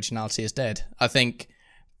think originality is dead. I think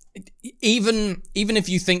even if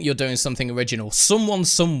you think you're doing something original, someone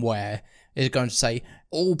somewhere is going to say,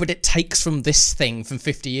 oh, but it takes from this thing from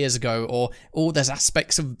 50 years ago, or oh, there's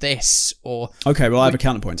aspects of this, or... Okay, well, I have a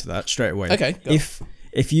counterpoint to that straight away. Okay, go.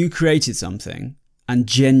 If you created something and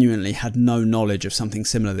genuinely had no knowledge of something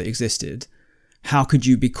similar that existed, how could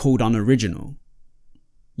you be called unoriginal?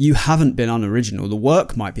 You haven't been unoriginal. The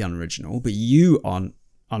work might be unoriginal, but you aren't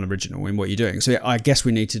unoriginal in what you're doing. So I guess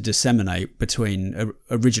we need to disseminate between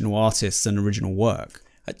original artists and original work.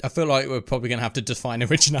 I feel like we're probably going to have to define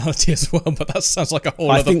originality as well, but that sounds like a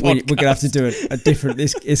whole other podcast. I think we're going to have to do a different...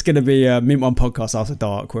 It's going to be a Mint One podcast after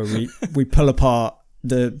dark, where we pull apart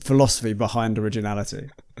the philosophy behind originality.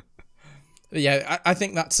 Yeah, I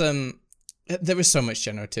think that's... there is so much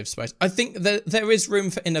generative space. I think there is room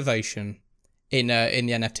for innovation in the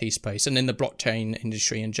NFT space and in the blockchain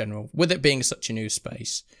industry in general, with it being such a new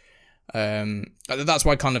space. That's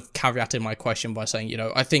why I kind of caveated my question by saying,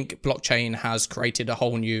 I think blockchain has created a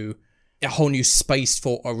whole new space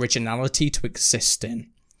for originality to exist in.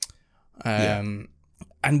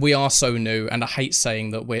 And we are so new, and I hate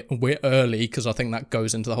saying that we're early, because I think that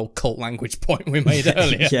goes into the whole cult language point we made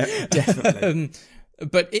earlier. Yeah, definitely.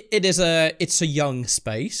 But it's a young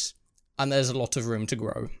space, and there's a lot of room to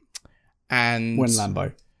grow. And when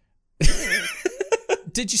Lambo.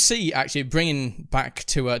 Did you see, actually, bringing back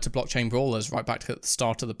to blockchain brawlers, right back to the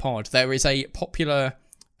start of the pod, there is a popular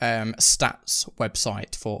stats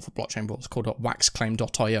website for blockchain brawlers called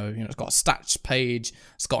waxclaim.io. It's got a stats page,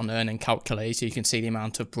 it's got an earning calculator, you can see the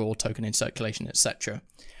amount of brawl token in circulation, etc.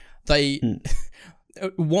 They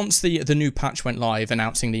once the new patch went live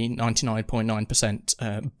announcing the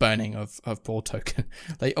 99.9% burning of brawl token,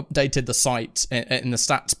 they updated the site in the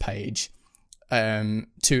stats page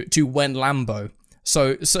to when Lambo.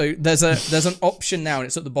 So there's an option now, and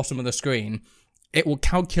it's at the bottom of the screen. It will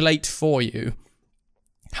calculate for you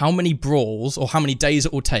how many brawls or how many days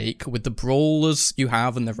it will take with the brawlers you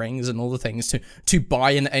have and the rings and all the things to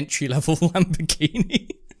buy an entry-level Lamborghini.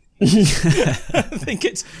 I think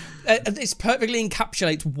it's perfectly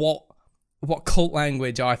encapsulates what cult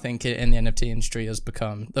language I think in the NFT industry has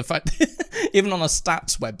become. The fact even on a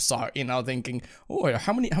stats website, thinking,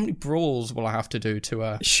 how many brawls will I have to do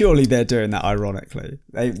to Surely they're doing that ironically.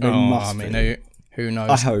 They must be. Who knows?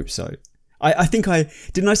 I hope so. I think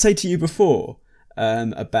didn't I say to you before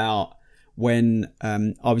about when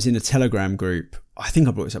I was in a Telegram group. I think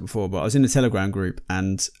I brought this up before, but I was in a Telegram group,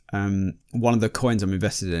 and one of the coins I'm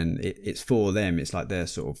invested in, it's for them. It's like their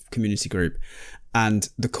sort of community group, and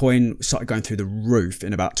the coin started going through the roof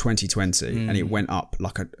in about 2020, and it went up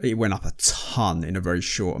a ton in a very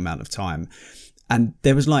short amount of time. And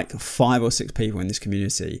there was like 5 or 6 people in this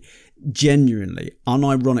community, genuinely,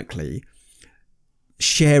 unironically,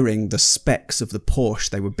 sharing the specs of the Porsche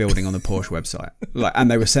they were building on the Porsche website, and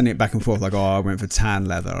they were sending it back and forth, like, I went for tan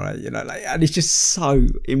leather, and it's just so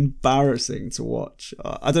embarrassing to watch.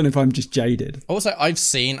 I don't know if I'm just jaded. Also, I've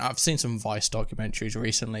seen some Vice documentaries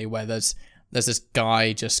recently where there's this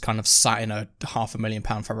guy just kind of sat in a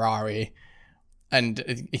 £500,000 Ferrari, and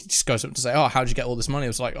he just goes up to say, how'd you get all this money? It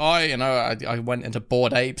was like, I went into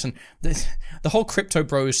Bored Apes, and the whole crypto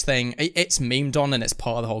bros thing, it's memed on, and it's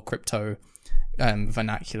part of the whole crypto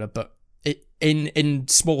vernacular, but it in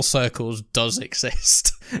small circles does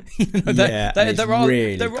exist. There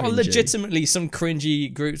are legitimately some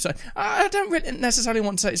cringy groups. I don't really necessarily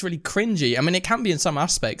want to say it's really cringy. I mean, it can be in some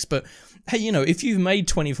aspects, but hey, if you've made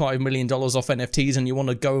 $25 million off NFTs and you want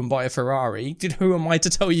to go and buy a Ferrari, who am I to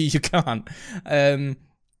tell you can't?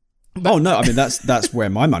 No, I mean that's where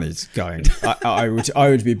my money's going. I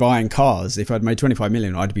would be buying cars if I'd made 25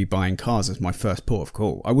 million. I'd be buying cars as my first port of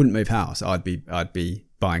call. I wouldn't move house. I'd be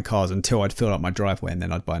buying cars until I'd fill up my driveway, and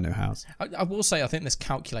then I'd buy a new house. I will say I think this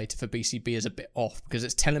calculator for BCB is a bit off, because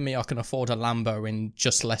it's telling me I can afford a Lambo in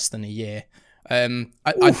just less than a year. I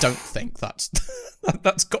don't think that's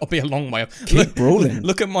got to be a long way off. Keep brawling.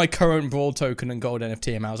 Look at my current brawl token and gold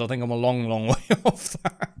NFT amounts. I think I'm a long way off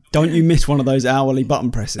that. Don't you miss one of those hourly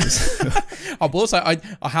button presses? I will say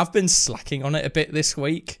I have been slacking on it a bit this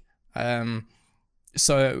week. Can't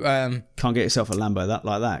get yourself a Lambo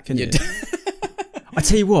like that, can you? I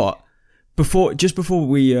tell you what, just before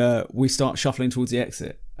we start shuffling towards the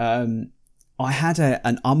exit, I had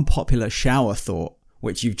an unpopular shower thought,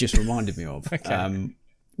 which you've just reminded me of. Okay.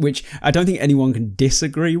 Which I don't think anyone can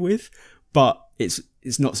disagree with, but it's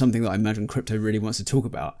not something that I imagine crypto really wants to talk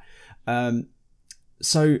about.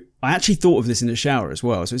 So I actually thought of this in the shower as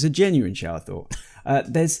well. So it's a genuine shower thought.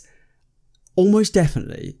 There's almost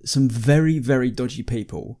definitely some very, very dodgy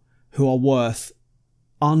people who are worth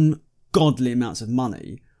ungodly amounts of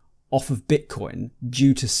money off of Bitcoin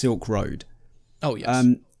due to Silk Road. Oh, yes.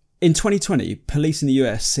 In 2020, police in the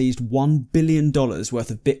US seized $1 billion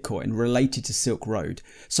worth of Bitcoin related to Silk Road.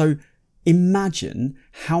 So imagine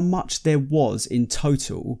how much there was in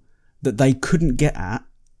total that they couldn't get at,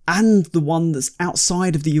 and the one that's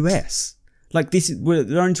outside of the US. Like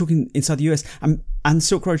they're only talking inside the US, and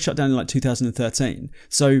Silk Road shut down in like 2013.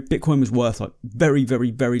 So Bitcoin was worth like very,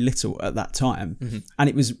 very, very little at that time. Mm-hmm. And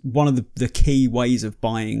it was one of the key ways of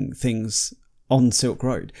buying things on Silk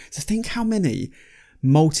Road. So think how many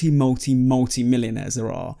multi-millionaires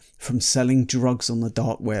there are from selling drugs on the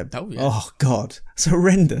dark web. Oh, yeah. Oh God, it's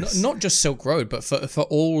horrendous. Not just Silk Road, but for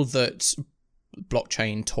all that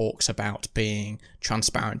blockchain talks about being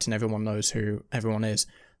transparent and everyone knows who everyone is,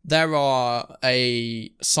 there are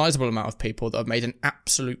a sizable amount of people that have made an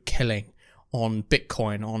absolute killing on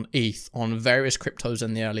Bitcoin, on ETH, on various cryptos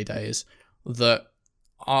in the early days that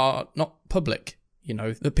are not public.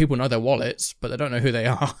 The people know their wallets, but they don't know who they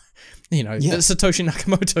are. Satoshi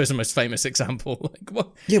Nakamoto is the most famous example. Like,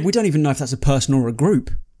 what? Yeah, we don't even know if that's a person or a group.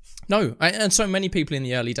 No, and so many people in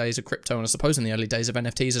the early days of crypto, and I suppose in the early days of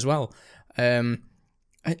NFTs as well.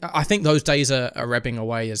 I think those days are ebbing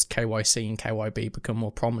away as KYC and KYB become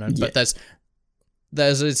more prominent. Yeah. But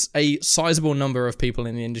there's a sizable number of people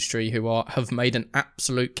in the industry who have made an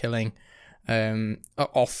absolute killing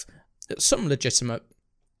off some legitimate,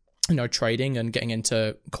 trading and getting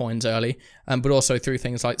into coins early, but also through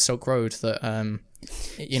things like Silk Road that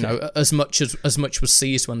as much was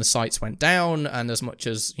seized when the sites went down, and as much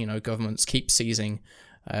as governments keep seizing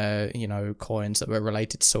coins that were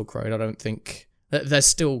related to Silk Road, I don't think there's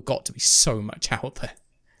still got to be so much out there.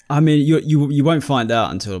 I mean, you won't find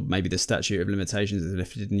out until maybe the statute of limitations is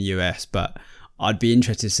lifted in the US, but I'd be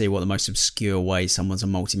interested to see what the most obscure way someone's a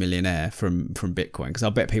multimillionaire from Bitcoin, because I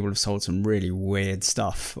bet people have sold some really weird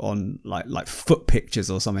stuff on like foot pictures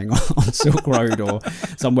or something on Silk Road or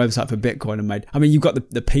some website for Bitcoin and made. I mean, you've got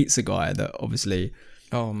the pizza guy that obviously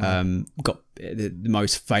got the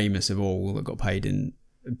most famous of all, that got paid in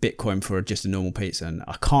Bitcoin for just a normal pizza, and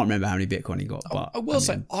I can't remember how many Bitcoin he got. But I will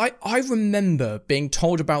say, I remember being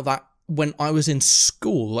told about that when I was in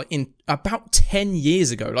school, like in about 10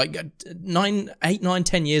 years ago, like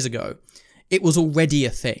 10 years ago, it was already a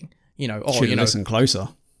thing. Listen closer.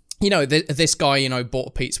 This guy, bought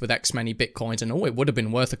a pizza with X many Bitcoins, and it would have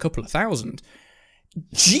been worth a couple of thousand.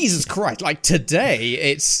 Jesus Christ! Like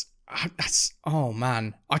today, oh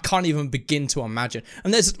man, I can't even begin to imagine.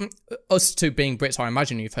 And there's us two being Brits. I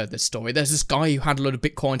imagine you've heard this story. There's this guy who had a lot of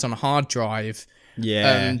Bitcoins on a hard drive.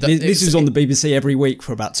 Yeah, this was on the BBC every week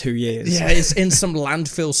for about 2 years. Yeah, it's in some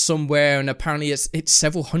landfill somewhere, and apparently it's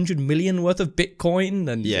several hundred million worth of Bitcoin.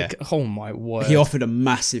 And oh my word, he offered a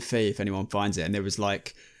massive fee if anyone finds it, and there was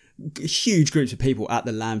like huge groups of people at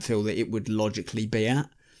the landfill that it would logically be at.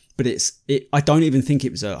 But I don't even think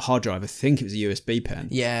it was a hard drive. I think it was a USB pen.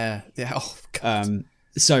 Yeah. Oh God.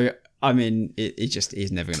 So I mean,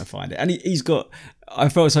 he's never going to find it, and he's got. I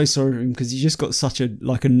felt so sorry for him because he's just got such a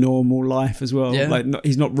normal life as well. Yeah.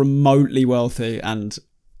 He's not remotely wealthy, and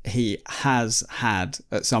he has had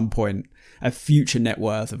at some point a future net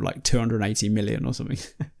worth of like 280 million or something.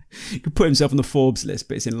 He could put himself on the Forbes list,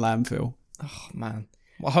 but it's in landfill. Oh man.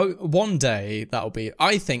 Well, one day that'll be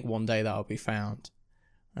found.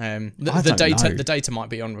 The data might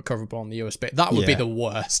be unrecoverable on the USB. That would be the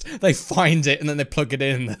worst. They find it and then they plug it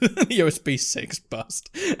in, and the USB sticks bust.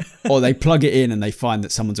 Or they plug it in and they find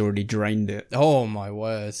that someone's already drained it. Oh my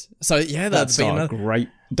word! So yeah, that's a great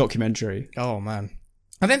documentary. Oh man,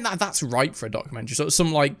 I think that's right for a documentary. So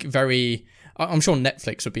some very, I'm sure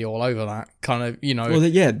Netflix would be all over that kind of. Well,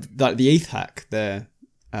 like the ETH hack.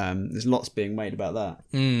 There's lots being made about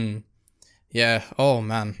that. Yeah. Oh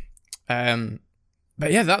man.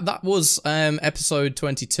 But yeah, that was episode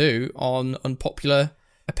 22 on Unpopular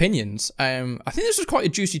Opinions. I think this was quite a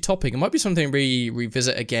juicy topic. It might be something we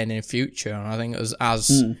revisit again in future. And I think as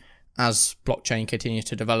blockchain continues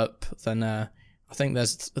to develop, then I think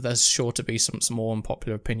there's sure to be some more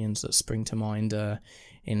unpopular opinions that spring to mind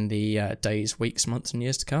in the days, weeks, months, and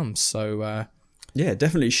years to come. So yeah,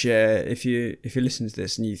 definitely share if you're listening to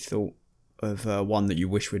this and you thought of one that you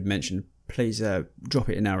wish we'd mentioned. Please drop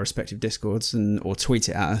it in our respective Discords or tweet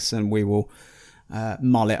it at us, and we will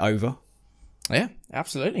mull it over. Yeah,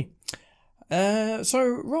 absolutely.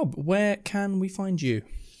 So, Rob, where can we find you?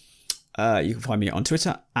 You can find me on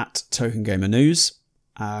Twitter at TokenGamerNews,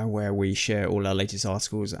 where we share all our latest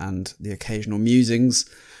articles and the occasional musings.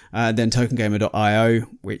 Then tokengamer.io,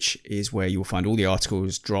 which is where you'll find all the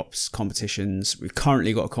articles, drops, competitions. We've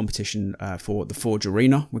currently got a competition for the Forge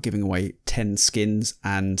Arena. We're giving away 10 skins,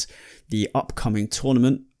 and the upcoming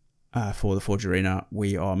tournament for the Forge Arena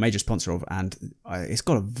we are a major sponsor of, and it's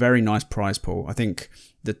got a very nice prize pool. I think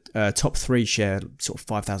the top 3 share sort of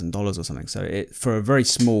 $5,000 or something. So for a very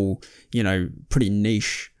small, pretty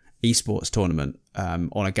niche esports tournament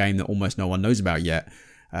on a game that almost no one knows about yet,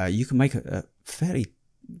 you can make a fairly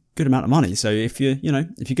good amount of money. So if you're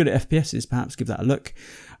good at FPSs, perhaps give that a look.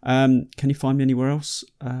 Can you find me anywhere else?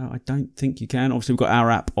 I don't think you can. Obviously, we've got our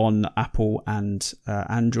app on Apple and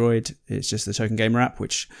Android. It's just the Token Gamer app,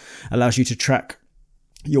 which allows you to track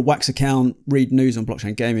your Wax account, read news on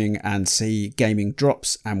blockchain gaming, and see gaming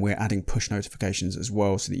drops. And we're adding push notifications as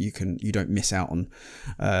well, so that you don't miss out on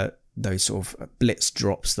those sort of blitz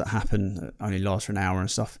drops that happen that only last for an hour and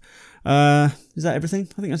stuff. Is that everything?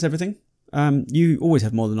 I think that's everything. You always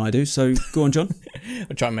have more than I do, so go on, John.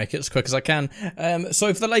 I'll try and make it as quick as I can.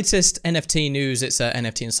 So for the latest NFT news, it's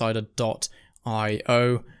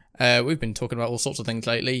nftinsider.io. We've been talking about all sorts of things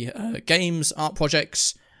lately. Games, art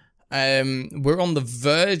projects, we're on the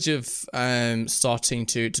verge of starting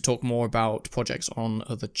to talk more about projects on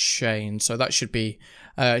other chains. So that should be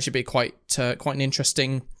quite an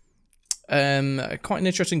interesting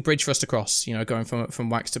bridge for us to cross. Going from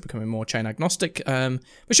Wax to becoming more chain agnostic.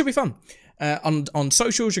 Which should be fun. On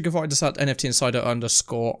socials, you can find us at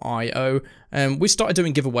nftinsider_io. We started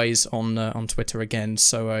doing giveaways on Twitter again,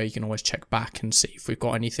 so you can always check back and see if we've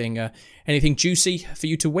got anything juicy for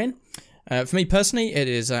you to win. For me personally, it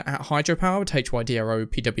is at Hydropowered,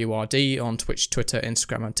 HYDROPWRD, on Twitch, Twitter,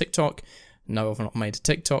 Instagram, and TikTok. No, I've not made a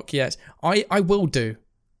TikTok yet. I will do.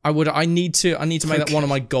 I need to make that one of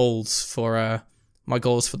my goals for the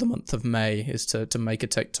month of May is to make a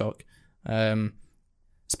TikTok.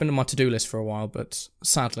 It's been on my to-do list for a while, but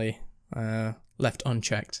sadly left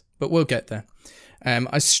unchecked. But we'll get there.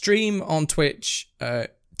 I stream on Twitch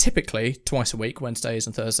typically twice a week, Wednesdays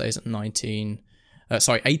and Thursdays at 18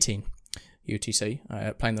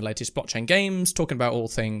 UTC, playing the latest blockchain games, talking about all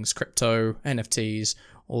things crypto, NFTs,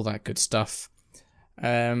 all that good stuff.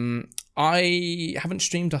 I haven't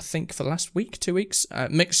streamed, I think, for the last 2 weeks.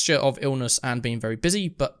 Mixture of illness and being very busy,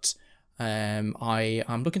 but I'm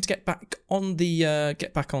looking to get back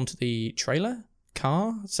onto the trailer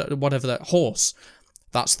car, so whatever that horse.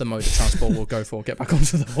 That's the mode of transport we'll go for. Get back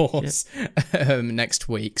onto the horse next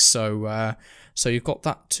week. So you've got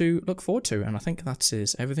that to look forward to, and I think that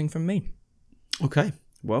is everything from me. Okay,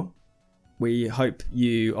 well, we hope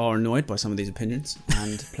you are annoyed by some of these opinions,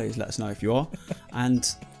 and please let us know if you are. And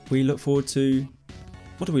we look forward to...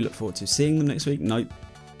 What do we look forward to? Seeing them next week? Nope.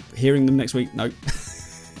 Hearing them next week? Nope.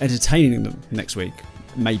 Entertaining them next week?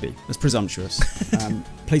 Maybe. That's presumptuous.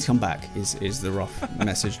 Please come back is the rough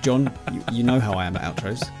message. John, you know how I am at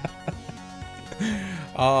outros.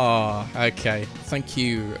 Okay. Thank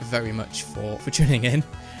you very much for tuning in,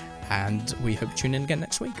 and we hope you tune in again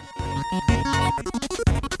next week.